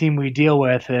the team we deal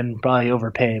with and probably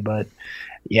overpay. But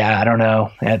yeah, I don't know.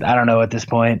 I don't know at this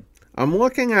point. I'm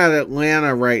looking at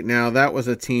Atlanta right now. That was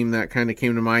a team that kind of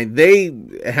came to mind. They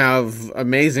have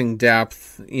amazing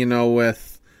depth,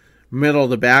 with middle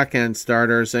to back end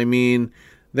starters. I mean,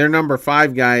 their number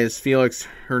 5 guy is Felix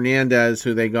Hernandez,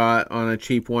 who they got on a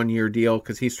cheap 1-year deal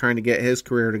because he's trying to get his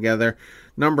career together.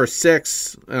 Number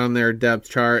 6 on their depth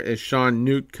chart is Sean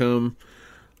Newcomb.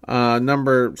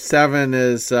 Number 7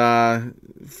 is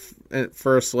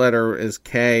first letter is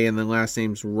K, and then last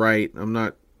name's Wright. I'm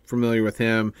not familiar with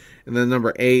him. And then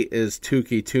number 8 is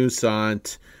Touki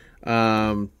Toussaint,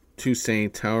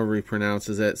 however he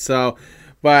pronounces it. So,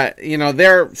 but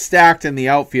they're stacked in the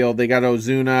outfield. They got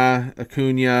Ozuna,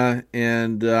 Acuna,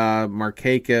 and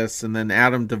Markakis, and then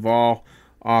Adam Duvall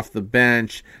off the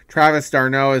bench. Travis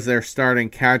d'Arnaud is their starting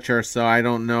catcher, so I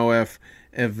don't know if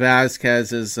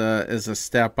Vasquez is a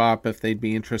step up, if they'd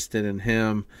be interested in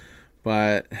him.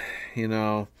 But I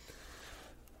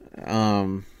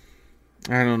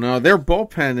don't know. Their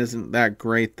bullpen isn't that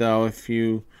great though.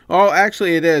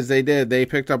 Actually it is. They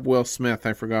picked up Will Smith.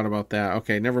 I forgot about that.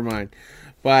 Okay, never mind.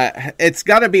 But it's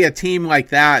got to be a team like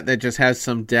that just has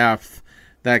some depth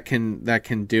that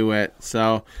can do it.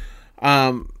 So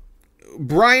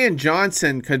Brian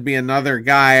Johnson could be another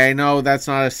guy. I know that's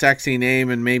not a sexy name,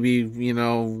 and maybe, we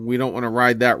don't want to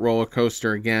ride that roller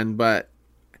coaster again, but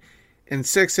in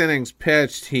 6 innings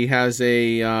pitched, he has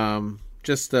he's got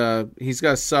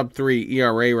a sub-3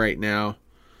 ERA right now.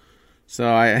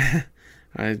 So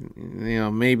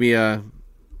maybe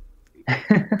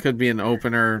could be an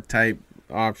opener type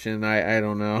option. I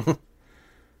don't know.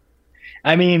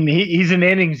 I mean, he's an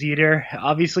innings eater.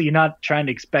 Obviously, you're not trying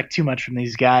to expect too much from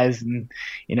these guys, and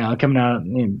coming out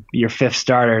your 5th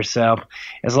starter. So,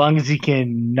 as long as he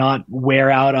can not wear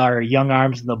out our young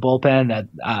arms in the bullpen, that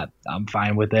I'm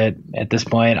fine with it at this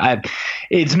point.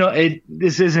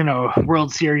 This isn't a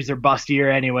World Series or bust year,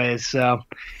 anyways. So,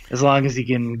 as long as he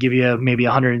can give you maybe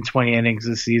 120 innings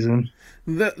this season.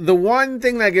 The one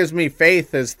thing that gives me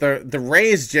faith is the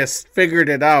Rays just figured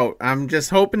it out. I'm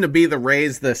just hoping to be the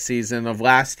Rays this season of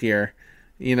last year,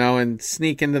 and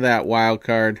sneak into that wild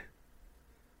card.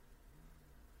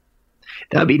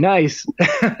 That'd be nice.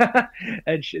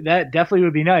 That definitely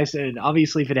would be nice. And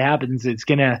obviously, if it happens, it's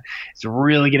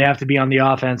really gonna have to be on the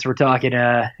offense. We're talking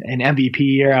an MVP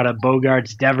year out of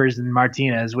Bogarts, Devers, and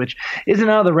Martinez, which isn't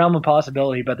out of the realm of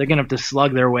possibility. But they're gonna have to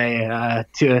slug their way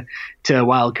to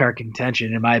wild card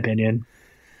contention, in my opinion.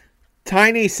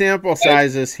 Tiny sample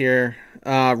sizes here.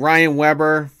 Ryan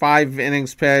Weber, 5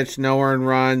 innings pitched, no earned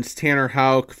runs. Tanner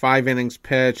Houck, 5 innings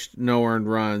pitched, no earned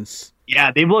runs.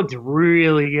 Yeah, they've looked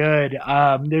really good.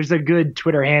 There's a good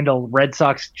Twitter handle, Red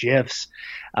Sox GIFs,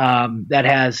 that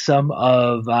has some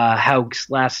of Houck's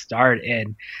last start,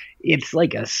 and it's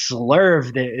like a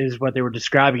slurve that is what they were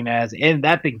describing it as, and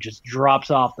that thing just drops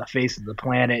off the face of the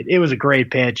planet. It was a great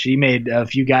pitch. He made a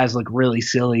few guys look really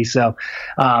silly, so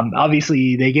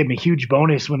obviously they gave him a huge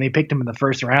bonus when they picked him in the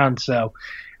first round, so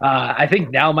I think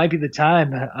now might be the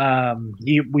time.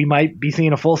 We might be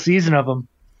seeing a full season of him.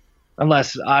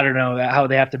 Unless, I don't know how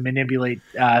they have to manipulate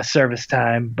service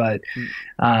time, but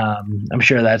I'm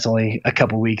sure that's only a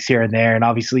couple weeks here and there. And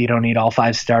obviously you don't need all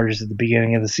 5 starters at the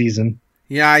beginning of the season.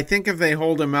 Yeah, I think if they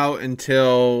hold him out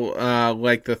until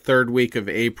like the 3rd week of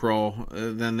April,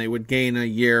 then they would gain a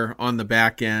year on the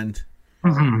back end.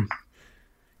 Mm-hmm.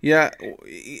 Yeah,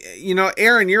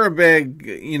 Aaron, you're a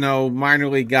big, minor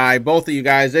league guy. Both of you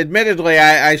guys. Admittedly,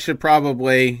 I should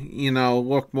probably,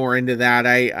 look more into that.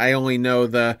 I only know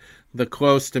the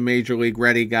close to major league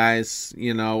ready guys,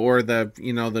 or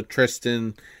the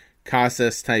Tristan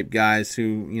Casas type guys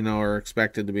who, are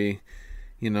expected to be,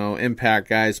 impact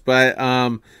guys. But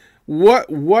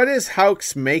what is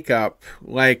Houck's makeup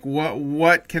like?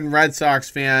 What can Red Sox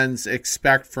fans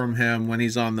expect from him when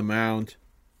he's on the mound?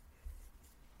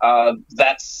 I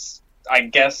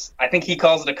think he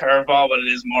calls it a curveball, but it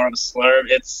is more of a slurve.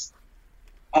 It's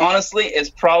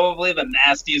probably the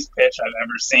nastiest pitch I've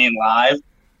ever seen live.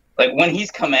 Like, when he's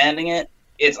commanding it,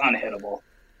 it's unhittable.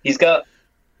 He's got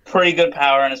pretty good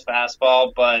power in his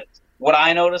fastball, but what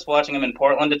I noticed watching him in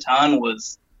Portland a ton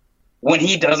was when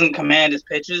he doesn't command his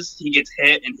pitches, he gets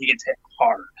hit, and he gets hit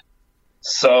hard.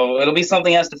 So it'll be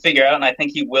something he has to figure out, and I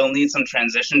think he will need some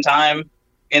transition time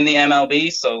in the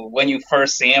MLB. So when you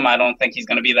first see him, I don't think he's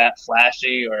going to be that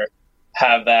flashy or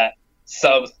have that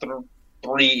sub-3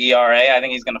 ERA. I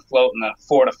think he's going to float in the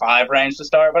 4 to 5 range to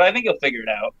start, but I think he'll figure it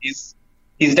out. He's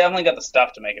definitely got the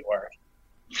stuff to make it work.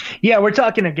 Yeah, we're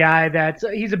talking a guy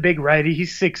he's a big righty.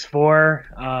 He's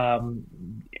 6'4",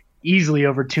 easily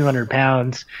over 200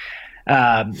 pounds.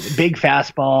 Big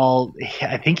fastball.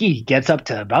 I think he gets up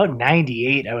to about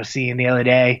 98, I was seeing the other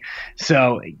day.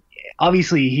 So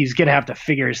obviously he's going to have to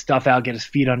figure his stuff out, get his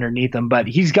feet underneath him, but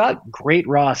he's got great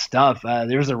raw stuff.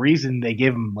 There's a reason they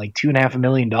gave him like $2.5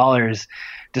 million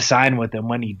to sign with him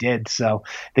when he did. So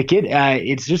the kid,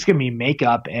 it's just going to be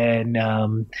makeup, and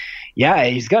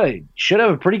should have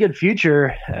a pretty good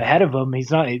future ahead of him.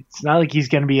 It's not like he's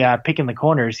going to be picking the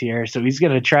corners here. So he's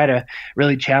going to try to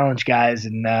really challenge guys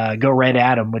and go right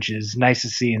at him, which is nice to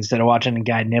see instead of watching a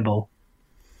guy nibble.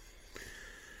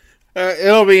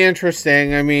 It'll be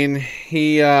interesting. I mean,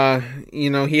 he had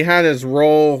his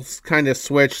roles kind of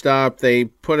switched up. They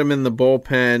put him in the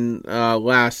bullpen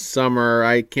last summer.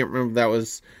 I can't remember if that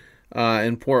was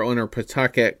in Portland or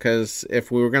Pawtucket, because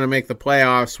if we were going to make the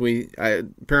playoffs,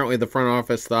 apparently the front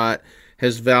office thought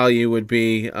his value would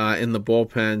be in the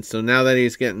bullpen. So now that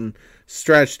he's getting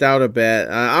stretched out a bit,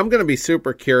 I'm going to be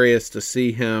super curious to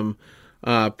see him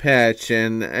pitch.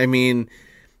 And, I mean,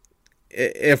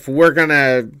 if we're going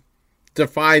to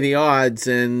defy the odds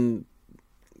and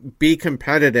be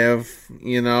competitive,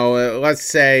 let's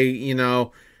say,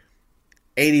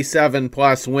 87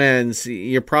 plus wins,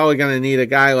 you're probably going to need a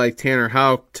guy like Tanner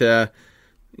Houck to,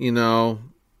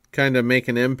 kind of make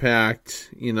an impact,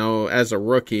 as a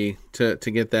rookie to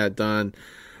get that done.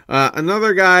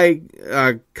 Another guy,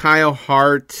 Kyle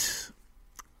Hart,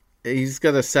 he's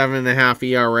got a 7.5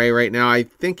 ERA right now. I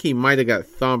think he might have got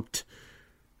thumped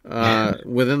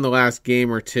within the last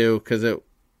game or two because it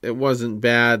wasn't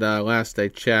bad last I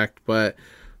checked. But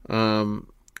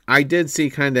I did see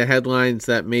kind of headlines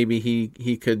that maybe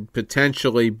he could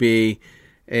potentially be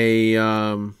a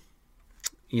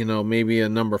maybe a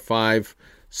number 5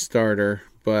 starter.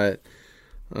 But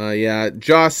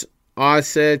Josh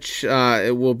Osich,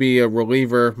 it will be a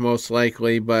reliever most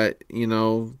likely, but 3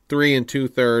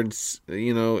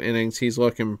 2/3 innings, he's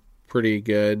looking pretty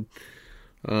good.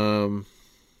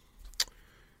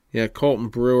 Colton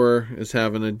Brewer is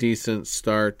having a decent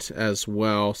start as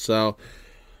well. So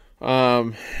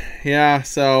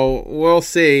so we'll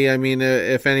see. I mean,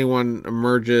 if anyone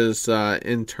emerges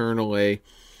internally.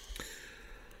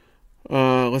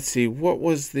 Let's see, what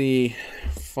was the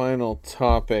final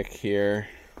topic here?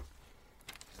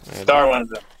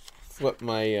 Darwinzon. Flip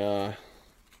my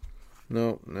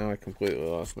no, now I completely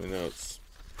lost my notes.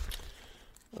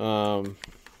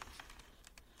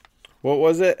 What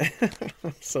was it?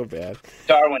 I'm so bad.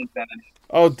 Darwinzon.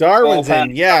 Oh,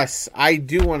 Darwinzon. Yes, I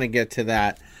do want to get to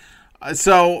that.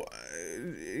 So,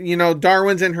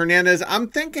 Darwinzon Hernandez, I'm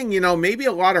thinking, maybe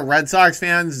a lot of Red Sox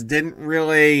fans didn't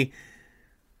really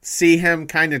see him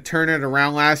kind of turn it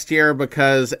around last year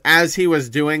because as he was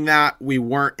doing that, we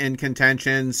weren't in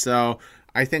contention. So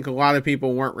I think a lot of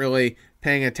people weren't really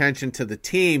paying attention to the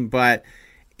team, but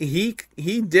he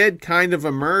did kind of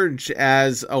emerge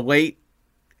as a late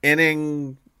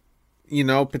inning,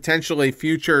 potentially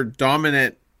future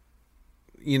dominant,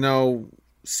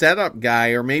 setup guy,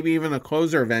 or maybe even a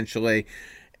closer eventually.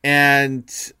 And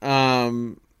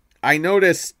I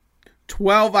noticed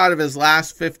 12 out of his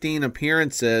last 15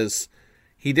 appearances,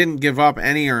 he didn't give up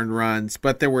any earned runs,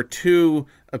 but there were 2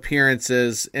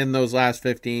 appearances in those last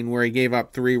 15 where he gave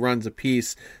up 3 runs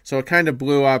apiece. So it kind of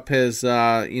blew up his,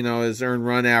 his earned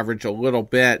run average a little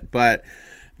bit, but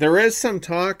there is some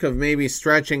talk of maybe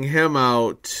stretching him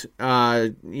out,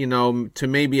 to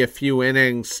maybe a few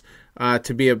innings,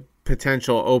 to be a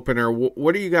potential opener.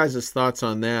 What are you guys' thoughts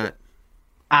on that?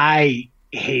 I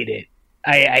hate it.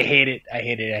 I hate it. I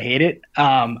hate it. I hate it.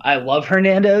 I love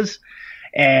Hernandez,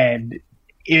 and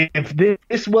if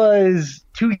this was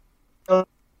 2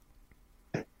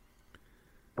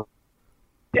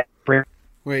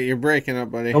 Wait, you're breaking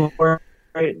up, buddy.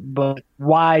 But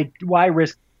why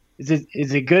risk?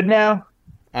 Is it good now?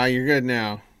 You're good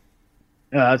now.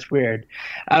 Oh, that's weird.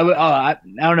 I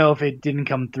don't know if it didn't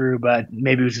come through, but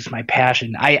maybe it was just my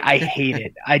passion. I hate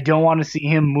it. I don't want to see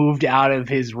him moved out of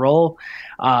his role.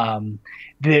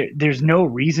 There's no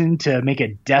reason to make a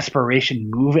desperation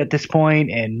move at this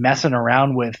point and messing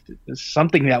around with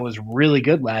something that was really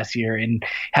good last year and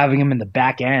having him in the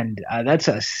back end. That's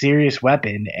a serious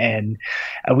weapon, and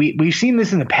we've seen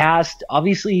this in the past.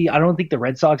 Obviously, I don't think the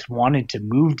Red Sox wanted to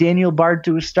move Daniel Bard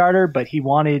to a starter, but he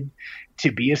wanted to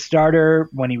be a starter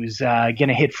when he was going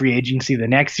to hit free agency the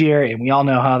next year, and we all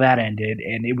know how that ended,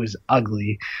 and it was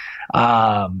ugly.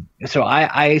 So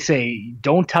I say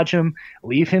don't touch him,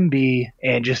 leave him be,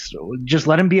 and just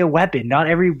let him be a weapon. Not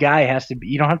every guy has to be.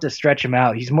 You don't have to stretch him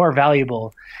out. He's more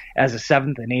valuable as a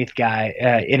 7th and 8th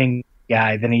guy, inning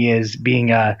guy, than he is being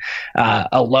a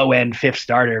low end 5th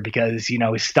starter because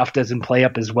his stuff doesn't play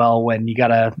up as well when you got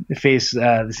to face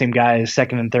the same guy a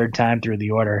 2nd and 3rd time through the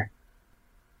order.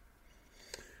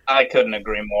 I couldn't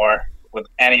agree more with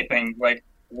anything. Like,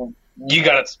 you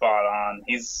got it spot on.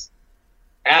 He's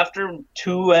after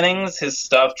 2 innings, his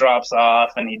stuff drops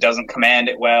off and he doesn't command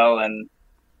it well. And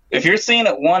if you're seeing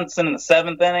it once in the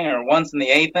 7th inning or once in the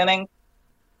 8th inning,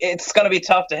 it's going to be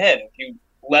tough to hit. If you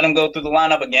let him go through the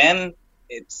lineup again,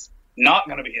 it's not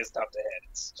going to be his stuff to hit.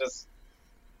 It's just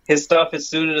his stuff is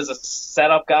suited as a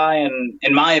setup guy and,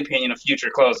 in my opinion, a future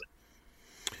closer.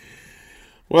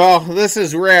 Well, this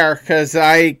is rare because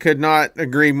I could not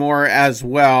agree more as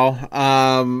well.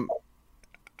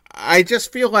 I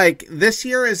just feel like this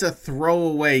year is a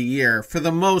throwaway year for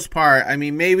the most part. I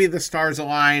mean, maybe the stars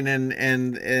align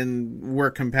and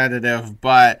we're competitive,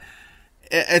 but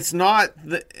it's not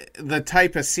the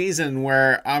type of season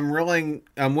where I'm willing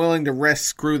to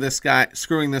risk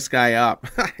screwing this guy up.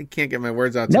 I can't get my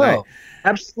words out tonight. No,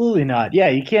 absolutely not. Yeah,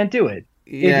 you can't do it.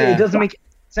 It doesn't make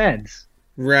sense.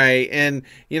 Right, and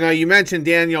you mentioned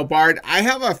Daniel Bard. I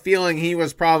have a feeling he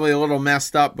was probably a little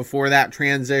messed up before that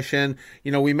transition.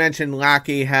 We mentioned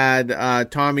Lackey had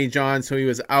Tommy John, so he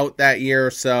was out that year.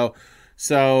 So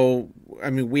So,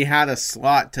 I mean, we had a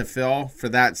slot to fill for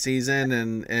that season,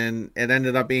 and it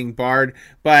ended up being Bard.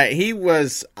 But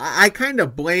I kind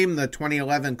of blame the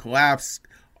 2011 collapse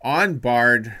on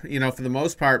Bard, for the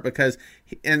most part, because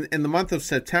in the month of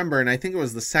September, and I think it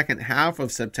was the second half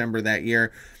of September that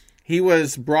year, he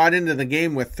was brought into the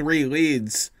game with 3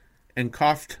 leads and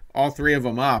coughed all 3 of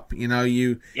them up.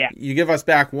 You give us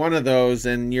back one of those,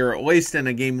 and you're at least in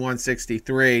a game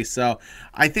 163. So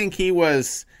I think he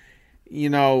was,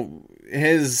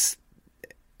 his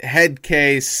head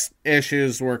case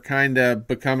issues were kind of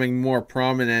becoming more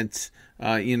prominent,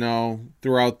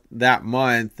 throughout that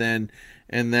month. And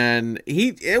then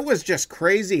it was just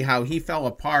crazy how he fell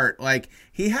apart. Like,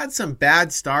 he had some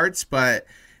bad starts, but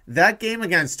that game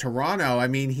against Toronto, I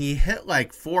mean, he hit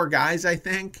like 4 guys, I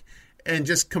think, and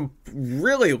just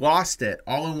really lost it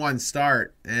all in one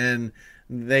start. And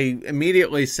they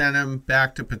immediately sent him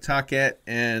back to Pawtucket,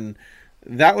 and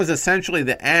that was essentially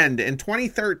the end. In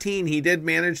 2013, he did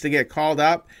manage to get called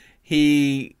up.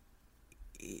 He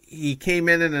came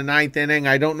in the 9th inning.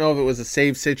 I don't know if it was a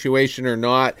save situation or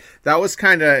not. That was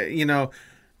kind of, Koji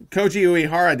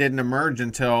Uehara didn't emerge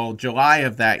until July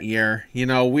of that year.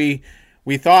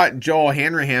 We thought Joel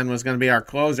Hanrahan was going to be our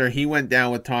closer. He went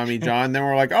down with Tommy John. Then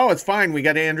we're like, oh, it's fine. We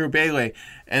got Andrew Bailey.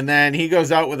 And then he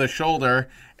goes out with a shoulder.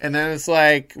 And then it's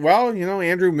like, well,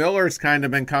 Andrew Miller's kind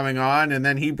of been coming on. And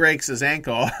then he breaks his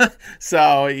ankle.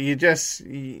 So you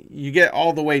get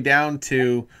all the way down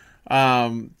to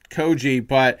Koji.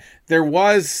 But there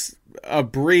was a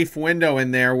brief window in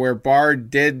there where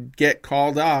Bard did get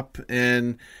called up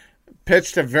and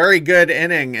pitched a very good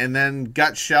inning, and then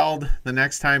got shelled the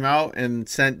next time out and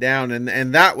sent down,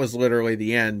 and that was literally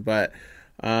the end. But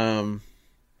well,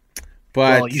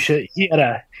 he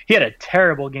had a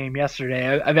terrible game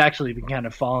yesterday. I've actually been kind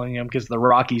of following him because the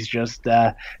Rockies just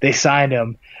they signed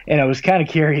him, and I was kind of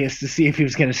curious to see if he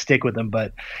was going to stick with them.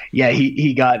 But yeah,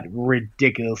 he got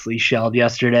ridiculously shelled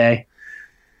yesterday.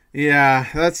 Yeah,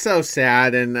 that's so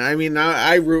sad. And I mean,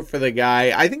 I root for the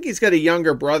guy. I think he's got a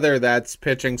younger brother that's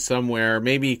pitching somewhere.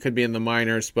 Maybe he could be in the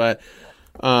minors, but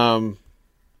yeah,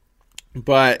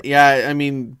 I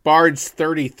mean, Bard's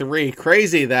 33.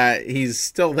 Crazy that he's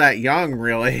still that young,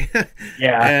 really.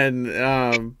 Yeah.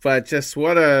 And but just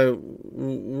what a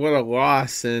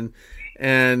loss. And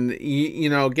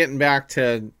getting back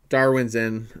to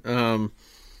Darwinzon,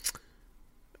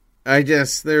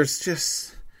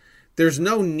 there's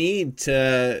no need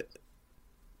to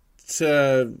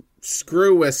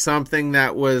screw with something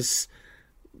that was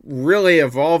really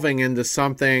evolving into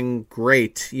something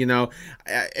great.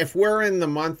 If we're in the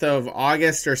month of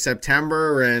August or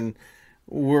September and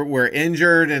we're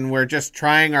injured and we're just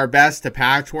trying our best to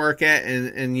patchwork it,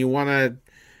 and you want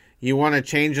to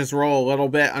change his role a little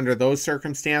bit under those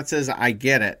circumstances, I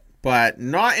get it. But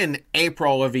not in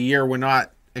April of a year we're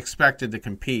not expected to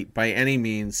compete by any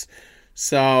means.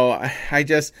 So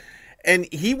and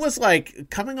he was like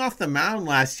coming off the mound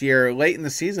last year, late in the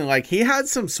season, like he had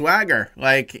some swagger,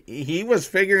 like he was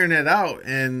figuring it out,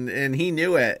 and he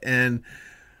knew it. And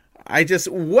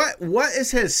what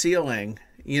is his ceiling,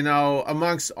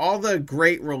 amongst all the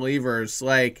great relievers?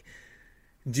 Like,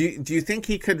 do you think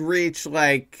he could reach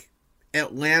like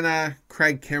Atlanta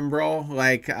Craig Kimbrell?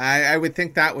 Like, I would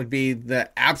think that would be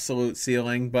the absolute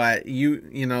ceiling, but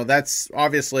that's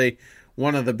obviously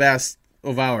one of the best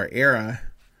of our era.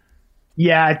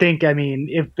 Yeah, I think,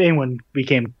 if anyone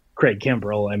became Craig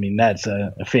Kimbrell, that's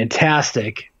a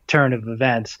fantastic turn of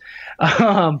events.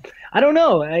 I don't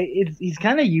know. He's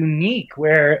kind of unique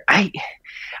where I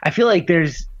feel like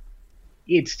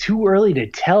it's too early to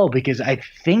tell, because I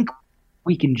think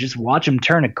we can just watch him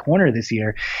turn a corner this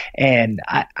year. And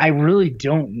I really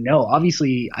don't know.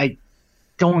 Obviously, I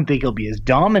don't think he'll be as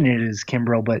dominant as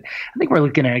Kimbrell, but I think we're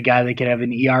looking at a guy that could have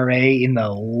an ERA in the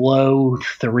low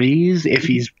 3s if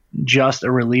he's just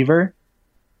a reliever.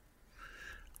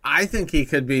 I think he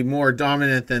could be more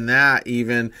dominant than that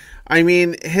even. I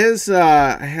mean,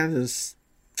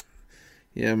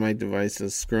 my device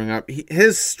is screwing up.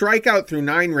 His strikeout through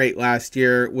 9 rate last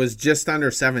year was just under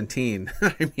 17.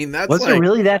 I mean, that's was it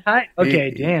really that high?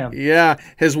 Okay, damn. Yeah,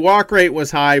 his walk rate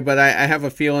was high, but I have a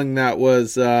feeling that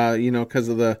was because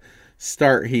of the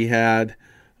start he had.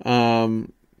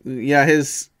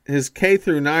 His K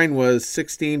through 9 was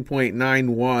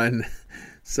 16.91.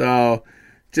 So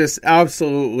just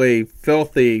absolutely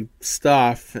filthy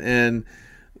stuff. And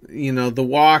the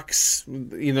walks,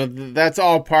 that's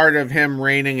all part of him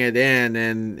reining it in.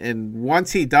 And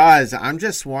once he does, I'm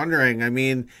just wondering, I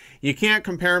mean, you can't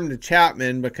compare him to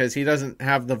Chapman because he doesn't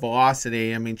have the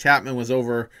velocity. I mean, Chapman was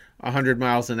over 100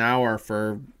 miles an hour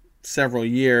for several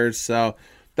years. So,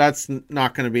 that's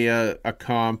not going to be a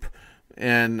comp.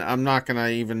 And I'm not going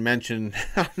to even mention,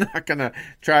 I'm not going to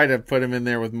try to put him in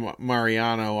there with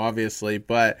Mariano, obviously.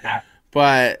 But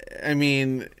I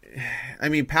mean,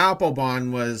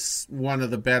 Papelbon was one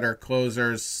of the better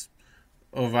closers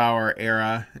of our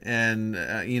era. And,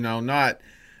 not,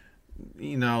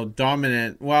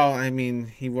 dominant. Well, I mean,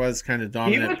 he was kind of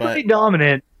dominant. He was pretty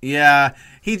dominant. Yeah,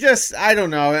 he just, I don't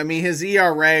know. I mean, his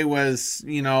ERA was,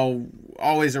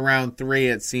 always around 3,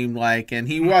 it seemed like, and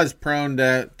he was prone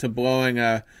to blowing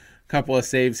a couple of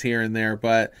saves here and there,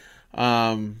 but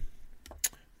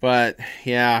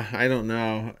yeah, I don't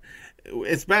know.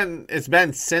 It's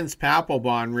been since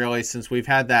Papelbon, really, since we've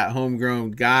had that homegrown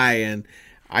guy, and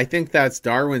I think that's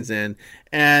Darwinzon.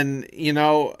 And,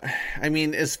 I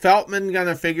mean, is Feltman going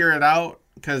to figure it out?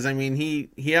 Because, I mean, he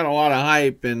had a lot of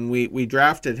hype, and we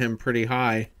drafted him pretty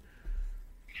high.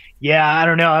 Yeah, I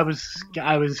don't know. I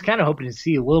was kind of hoping to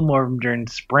see a little more of him during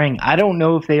spring. I don't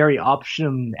know if they already optioned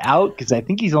him out because I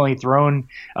think he's only thrown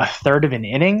a third of an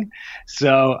inning.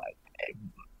 So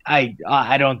I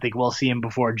don't think we'll see him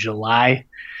before July,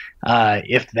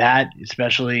 if that,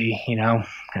 especially,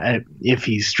 if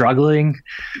he's struggling.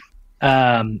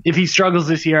 If he struggles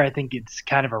this year, I think it's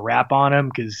kind of a wrap on him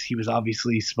because he was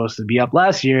obviously supposed to be up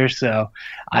last year. So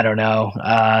I don't know.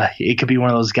 It could be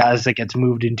one of those guys that gets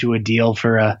moved into a deal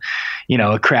for a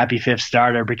crappy fifth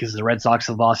starter because the Red Sox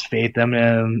have lost faith in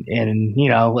him, and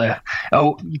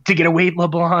to get a Wade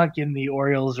LeBlanc, and the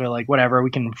Orioles are like, whatever, we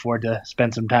can afford to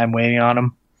spend some time waiting on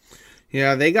him.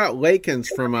 Yeah, they got Lakins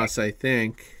from us, I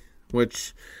think,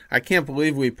 which I can't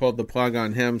believe we pulled the plug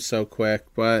on him so quick,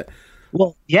 but.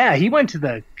 Well, yeah, he went to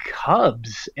the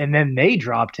Cubs, and then they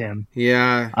dropped him.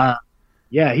 Yeah.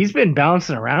 Yeah, he's been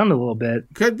bouncing around a little bit.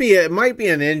 It might be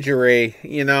an injury,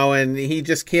 and he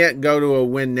just can't go to a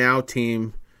win-now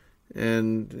team.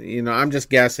 And, I'm just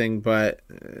guessing, but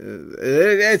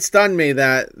it stunned me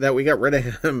that we got rid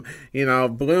of him.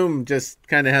 Bloom just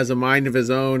kind of has a mind of his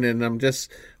own, and I'm just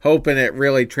hoping it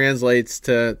really translates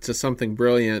to something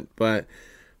brilliant. But,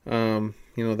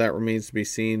 that remains to be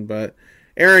seen. But,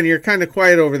 Aaron, you're kind of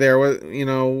quiet over there.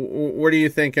 What are you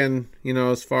thinking,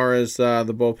 as far as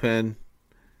the bullpen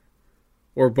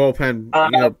or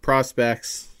bullpen,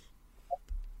 prospects?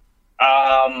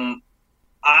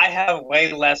 I have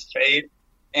way less faith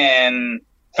in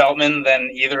Feltman than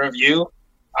either of you.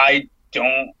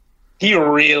 He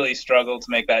really struggled to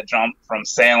make that jump from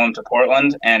Salem to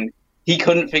Portland, and he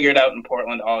couldn't figure it out in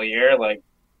Portland all year. Like,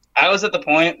 I was at the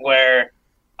point where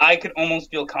I could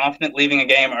almost feel confident leaving a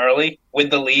game early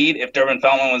with the lead if Durbin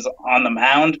Feltman was on the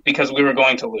mound because we were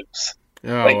going to lose.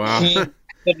 Oh, wow.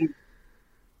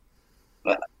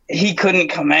 He couldn't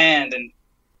command, and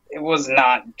it was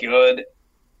not good.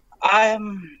 I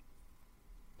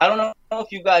don't know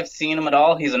if you guys seen him at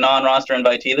all. He's a non-roster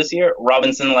invitee this year,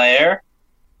 Robinson Lair.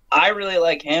 I really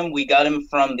like him. We got him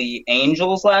from the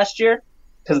Angels last year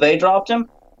because they dropped him.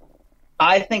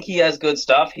 I think he has good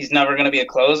stuff. He's never going to be a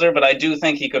closer, but I do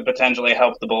think he could potentially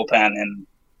help the bullpen and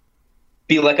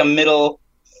be like a middle,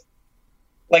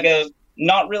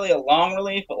 not really a long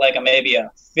relief, but maybe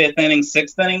a fifth inning,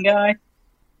 sixth inning guy.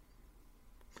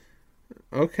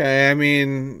 Okay, I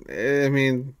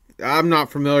mean, I'm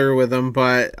not familiar with him,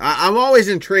 but I'm always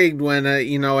intrigued when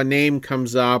a name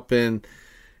comes up and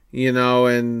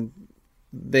and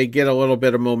they get a little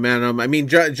bit of momentum. I mean,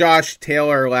 Josh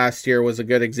Taylor last year was a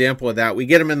good example of that. We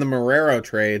get him in the Marrero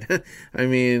trade. I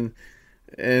mean,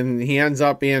 and he ends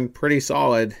up being pretty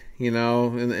solid,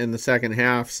 in the second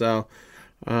half. So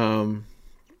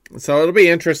it'll be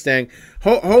interesting.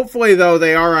 Hopefully, though,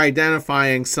 they are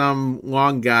identifying some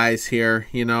long guys here,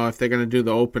 if they're going to do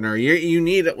the opener. You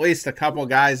need at least a couple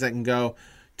guys that can go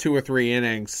 2 or 3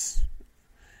 innings.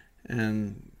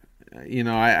 And,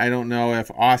 I don't know if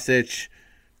Osich,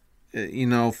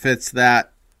 fits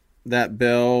that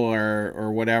bill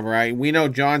or whatever. We know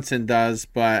Johnson does,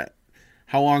 but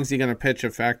how long is he going to pitch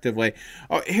effectively?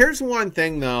 Oh, here's one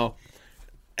thing, though.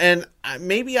 And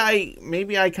maybe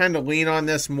I kind of lean on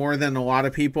this more than a lot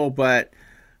of people, but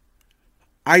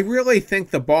I really think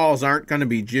the balls aren't going to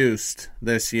be juiced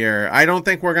this year. I don't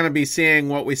think we're going to be seeing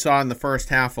what we saw in the first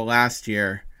half of last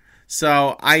year.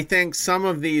 So I think some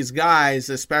of these guys,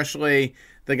 especially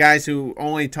the guys who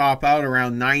only top out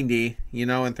around 90,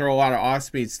 and throw a lot of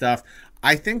off-speed stuff,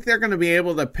 I think they're going to be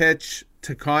able to pitch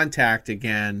to contact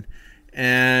again.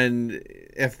 And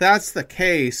if that's the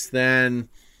case, then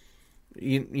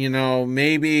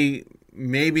maybe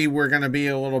we're going to be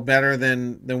a little better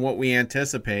than what we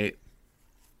anticipate.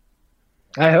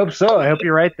 I hope so. I hope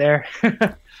you're right there.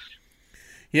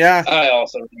 Yeah. I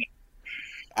also think.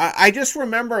 I just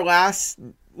remember last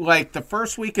like the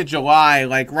first week of July,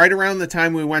 like right around the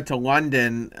time we went to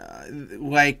London,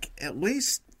 like at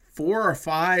least 4 or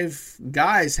 5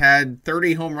 guys had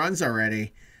 30 home runs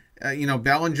already.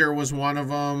 Bellinger was one of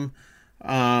them.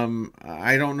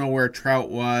 I don't know where Trout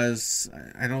was.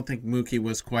 I don't think Mookie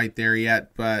was quite there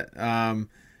yet, but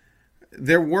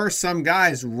there were some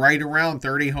guys right around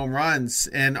 30 home runs.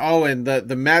 And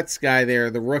the Mets guy there,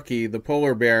 the rookie, the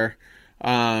polar bear,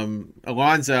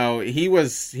 Alonso, he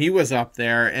was up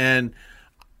there, and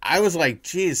I was like,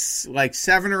 geez, like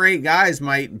 7 or 8 guys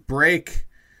might break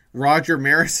Roger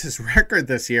Maris's record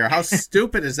this year. How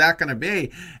stupid is that going to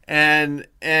be? And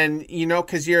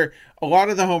because a lot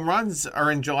of the home runs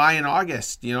are in July and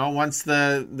August. Once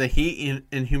the heat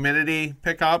and humidity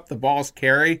pick up, the balls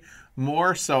carry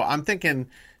more. So I'm thinking,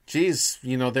 geez,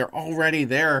 they're already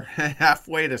there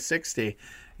halfway to 60.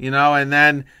 And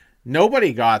then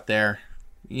nobody got there.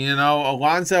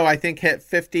 Alonso, I think, hit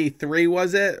 53,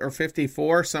 was it? Or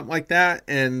 54, something like that.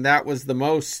 And that was the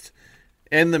most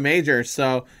in the majors.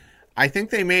 So I think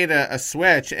they made a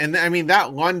switch. And, I mean,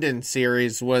 that London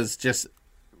series was just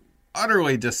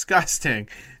utterly disgusting.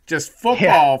 Just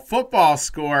football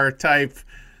score type,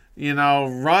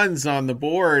 runs on the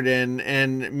board. And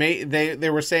they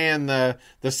were saying the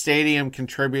stadium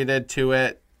contributed to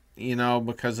it,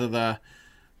 because of the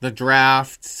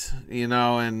draft,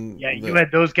 and you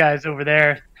had those guys over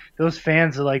there. Those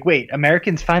fans are like, wait,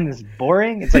 Americans find this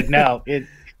boring? It's like, no,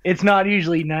 it's not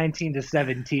usually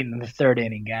 19-17 in the third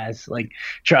inning, guys. Like,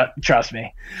 trust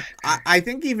me. I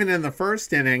think even in the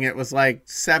first inning, it was like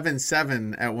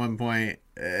 7-7 at one point.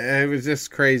 It was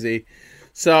just crazy.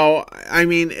 So, I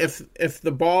mean, if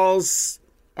the balls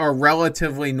are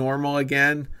relatively normal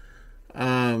again,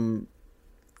 I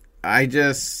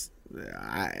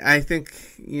think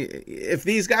if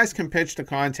these guys can pitch to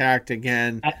contact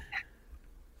again,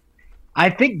 I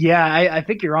think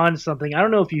you're on something. I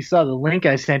don't know if you saw the link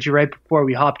I sent you right before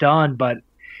we hopped on, but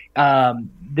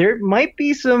there might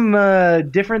be some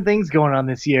different things going on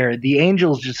this year. The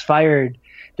Angels just fired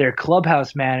their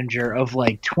clubhouse manager of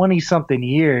like 20-something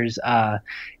years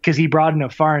because he brought in a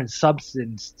foreign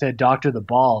substance to doctor the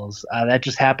balls. That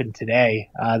just happened today,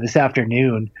 this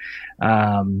afternoon.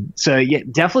 So yeah,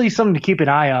 definitely something to keep an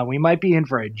eye on. We might be in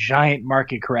for a giant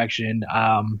market correction,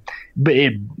 but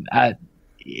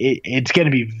it's going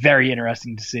to be very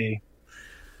interesting to see.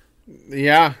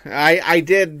 Yeah, I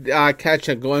did catch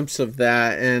a glimpse of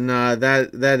that, and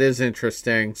that is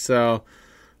interesting. So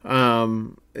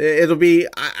it'll be.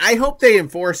 I hope they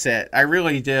enforce it. I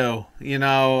really do.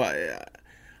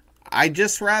 I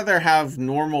just rather have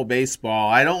normal baseball.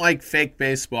 I don't like fake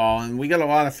baseball, and we got a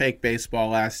lot of fake baseball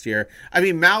last year. I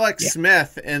mean, Malik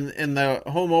Smith in the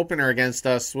home opener against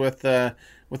us with the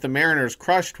Mariners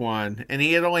crushed one, and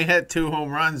he had only hit 2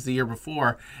 home runs the year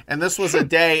before. And this was a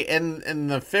day in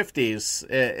the 50s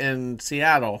in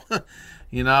Seattle,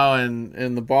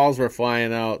 and the balls were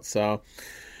flying out. So,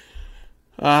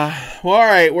 well, all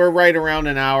right, we're right around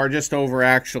an hour, just over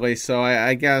actually. So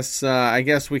I guess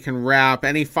we can wrap.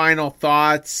 Any final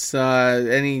thoughts?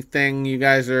 Anything you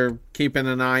guys are keeping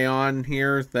an eye on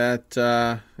here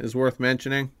that is worth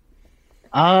mentioning?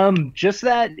 Just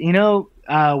that,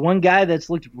 one guy that's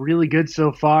looked really good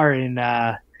so far and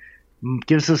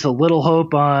gives us a little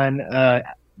hope on, a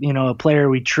player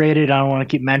we traded. I don't want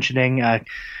to keep mentioning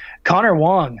Connor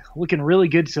Wong, looking really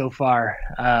good so far,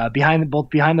 both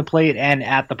behind the plate and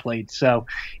at the plate. So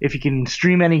if you can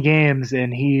stream any games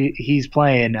and he's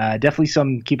playing, definitely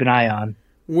something to keep an eye on.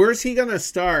 Where's he gonna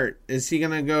start? Is he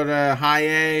gonna go to high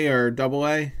A or double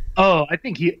A? Oh, I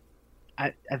think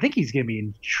he's going to be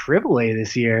in AAA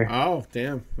this year. Oh,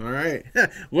 damn. All right.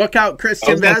 Look out,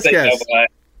 Christian Vasquez.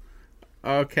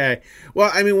 Okay. Well,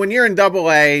 I mean, when you're in AA,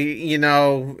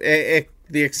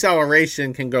 the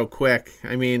acceleration can go quick.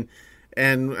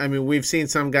 We've seen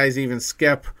some guys even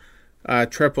skip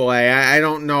AAA. I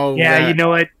don't know. Yeah, you know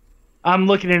what? I'm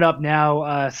looking it up now.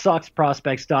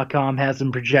 SoxProspects.com has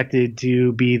him projected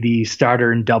to be the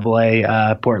starter in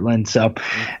AA Portland. So,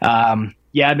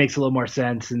 yeah, it makes a little more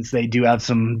sense since they do have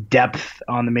some depth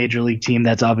on the major league team.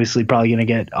 That's obviously probably going to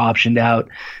get optioned out.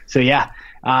 So, yeah,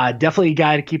 definitely a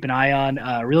guy to keep an eye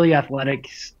on. Really athletic.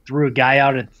 Threw a guy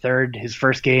out at third his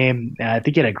first game. I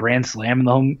think he had a grand slam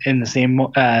in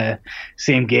the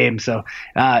same game. So,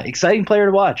 exciting player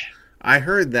to watch. I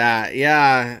heard that,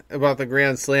 yeah, about the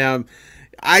grand slam.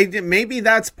 Maybe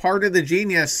that's part of the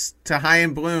genius to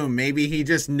Chaim Bloom. Maybe he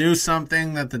just knew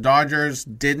something that the Dodgers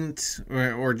didn't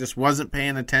or just wasn't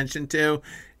paying attention to.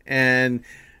 And,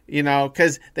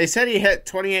 because they said he hit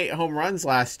 28 home runs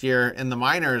last year in the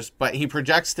minors, but he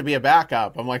projects to be a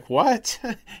backup. I'm like, what?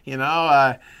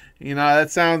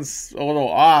 that sounds a little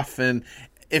off. And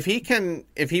if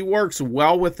he works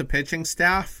well with the pitching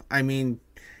staff, I mean,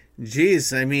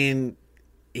 geez, I mean,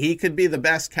 he could be the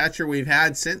best catcher we've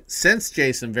had since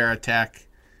Jason Varitek.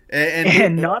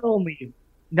 And not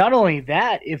only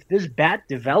that, if this bat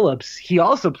develops, he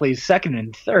also plays second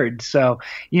and third. So,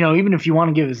 even if you want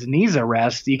to give his knees a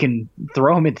rest, you can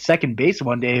throw him at second base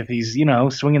one day if he's,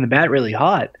 swinging the bat really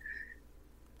hot.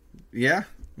 Yeah,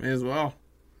 may as well.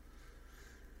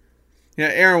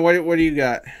 Yeah, Aaron, what do you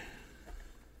got?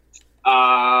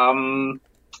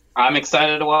 I'm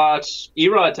excited to watch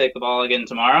Erod take the ball again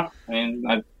tomorrow. I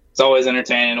mean, it's always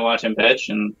entertaining to watch him pitch,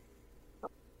 and I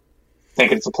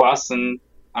think it's a plus. And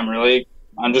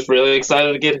I'm just really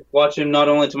excited to watch him not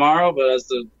only tomorrow, but as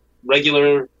the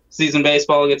regular season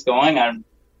baseball gets going. I'm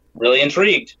really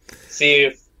intrigued to see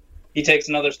if he takes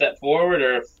another step forward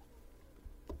or if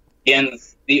again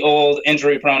the old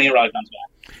injury-prone Erod comes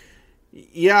back.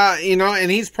 Yeah,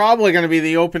 and he's probably going to be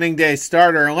the opening day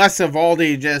starter unless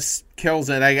Eovaldi just kills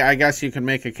it. I guess you can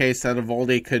make a case that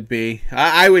Eovaldi could be.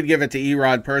 I would give it to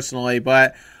Erod personally,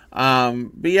 but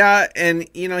yeah, and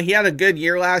he had a good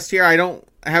year last year. I don't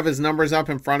have his numbers up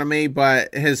in front of me,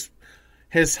 but his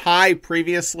high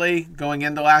previously going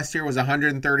into last year was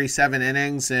 137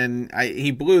 innings, and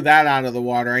he blew that out of the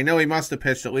water. I know he must have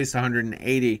pitched at least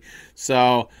 180.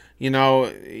 So,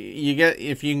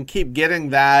 if you can keep getting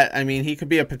that, I mean, he could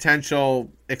be a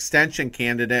potential extension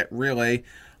candidate, really.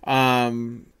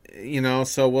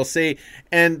 So we'll see.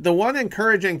 And the one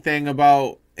encouraging thing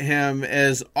about him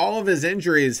is all of his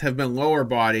injuries have been lower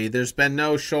body. There's been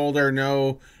no shoulder,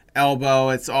 no elbow.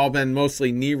 It's all been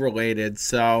mostly knee related.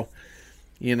 So,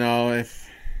 if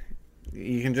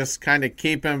you can just kind of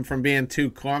keep him from being too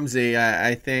clumsy,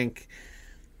 I think,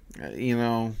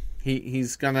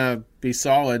 he's going to be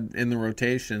solid in the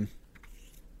rotation.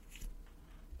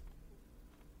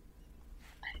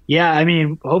 Yeah, I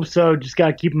mean, hope so. Just got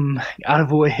to keep him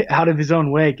out of his own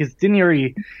way. Because didn't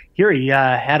he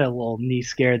had a little knee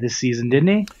scare this season, didn't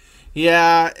he?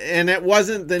 Yeah, and it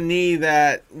wasn't the knee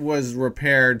that was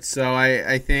repaired. So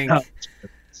I think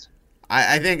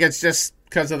I think it's just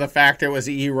because of the fact it was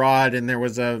Erod and there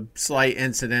was a slight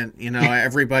incident.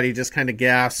 Everybody just kind of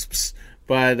gasps.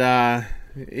 But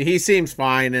he seems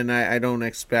fine, and I don't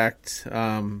expect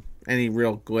any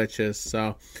real glitches.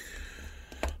 So.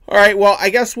 All right, well,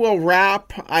 I guess we'll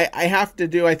wrap. I have to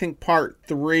do, I think, part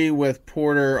 3 with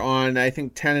Porter on, I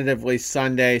think, tentatively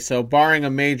Sunday. So barring a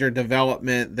major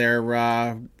development, there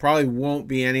probably won't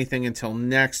be anything until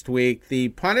next week. The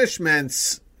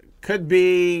punishments could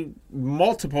be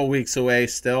multiple weeks away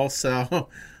still. So,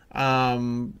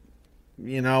 we'll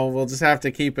just have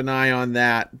to keep an eye on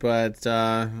that. But,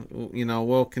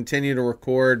 we'll continue to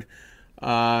record,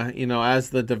 as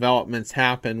the developments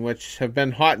happen, which have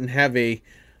been hot and heavy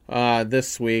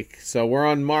this week. So we're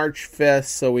on March 5th,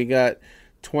 so we got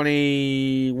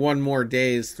 21 more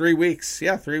days. 3 weeks.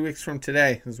 Yeah, 3 weeks from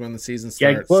today is when the season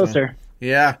starts. Get closer. So,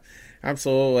 yeah,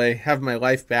 absolutely. Have my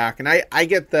life back. And I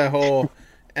get the whole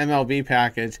MLB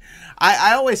package.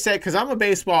 I always say, because I'm a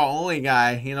baseball-only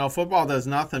guy, football does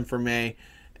nothing for me.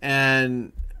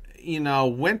 And,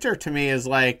 winter to me is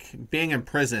like being in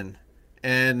prison.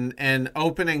 And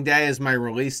opening day is my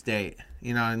release date.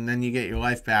 And then you get your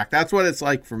life back. That's what it's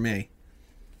like for me.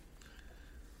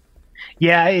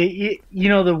 Yeah, even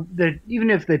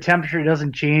if the temperature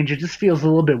doesn't change, it just feels a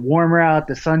little bit warmer out.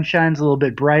 The sun shines a little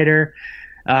bit brighter.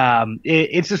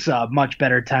 It's just a much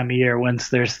better time of year once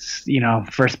there's,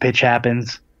 first pitch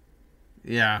happens.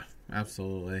 Yeah,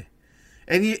 absolutely.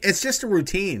 And it's just a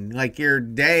routine. Like your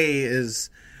day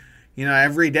is,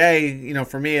 every day,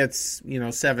 for me it's,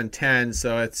 7:10.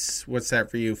 So it's, what's that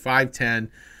for you? 5:10.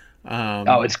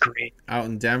 It's great out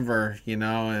in Denver,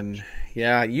 and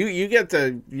yeah, you get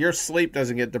your sleep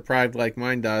doesn't get deprived like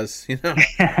mine does,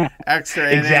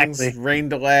 extra innings, exactly. Rain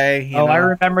delay. I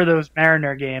remember those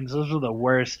Mariner games. Those were the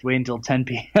worst. Wait until 10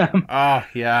 p.m. Oh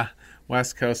yeah.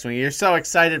 West Coast when you're so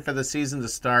excited for the season to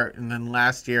start. And then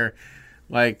last year,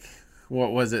 like,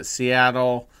 what was it?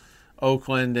 Seattle,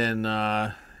 Oakland, and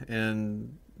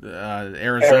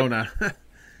Arizona.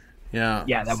 Yeah.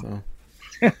 Yeah.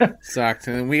 Sucked,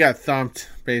 and we got thumped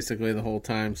basically the whole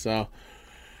time. So,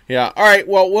 yeah. All right.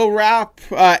 Well, we'll wrap.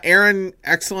 Aaron,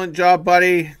 excellent job,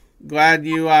 buddy. Glad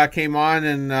you came on,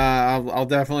 and I'll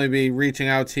definitely be reaching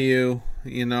out to you.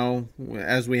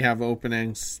 As we have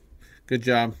openings. Good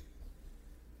job.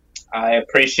 I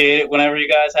appreciate it whenever you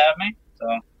guys have me.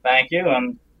 So thank you.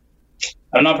 I'm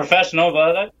not professional,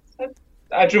 but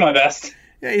I do my best.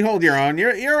 Yeah, you hold your own.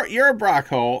 You're a Brock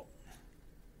Holt.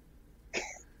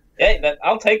 Yeah,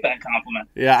 I'll take that compliment.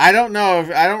 Yeah, I don't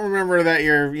remember that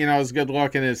you're, as good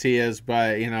looking as he is,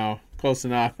 but, close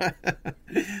enough.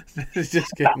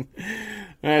 Just kidding.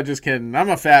 Just kidding. I'm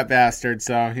a fat bastard,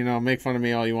 so, make fun of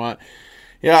me all you want.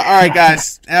 Yeah, all right,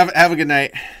 guys. Have a good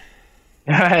night.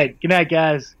 All right. Good night,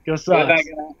 guys. Go Sox.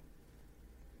 Good night.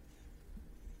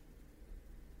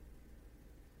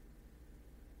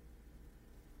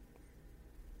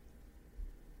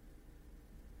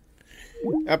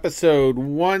 Episode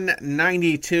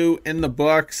 192 in the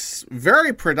books.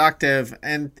 Very productive.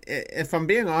 And if I'm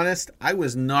being honest, I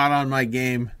was not on my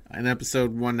game in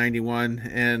episode 191.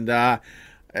 And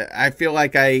I feel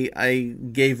like I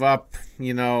gave up,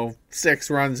 6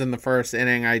 runs in the first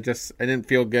inning. I didn't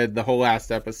feel good the whole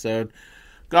last episode.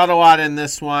 Got a lot in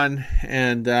this one.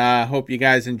 And hope you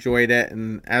guys enjoyed it.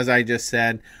 And as I just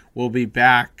said, we'll be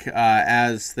back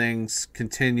as things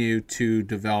continue to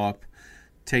develop.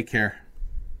 Take care.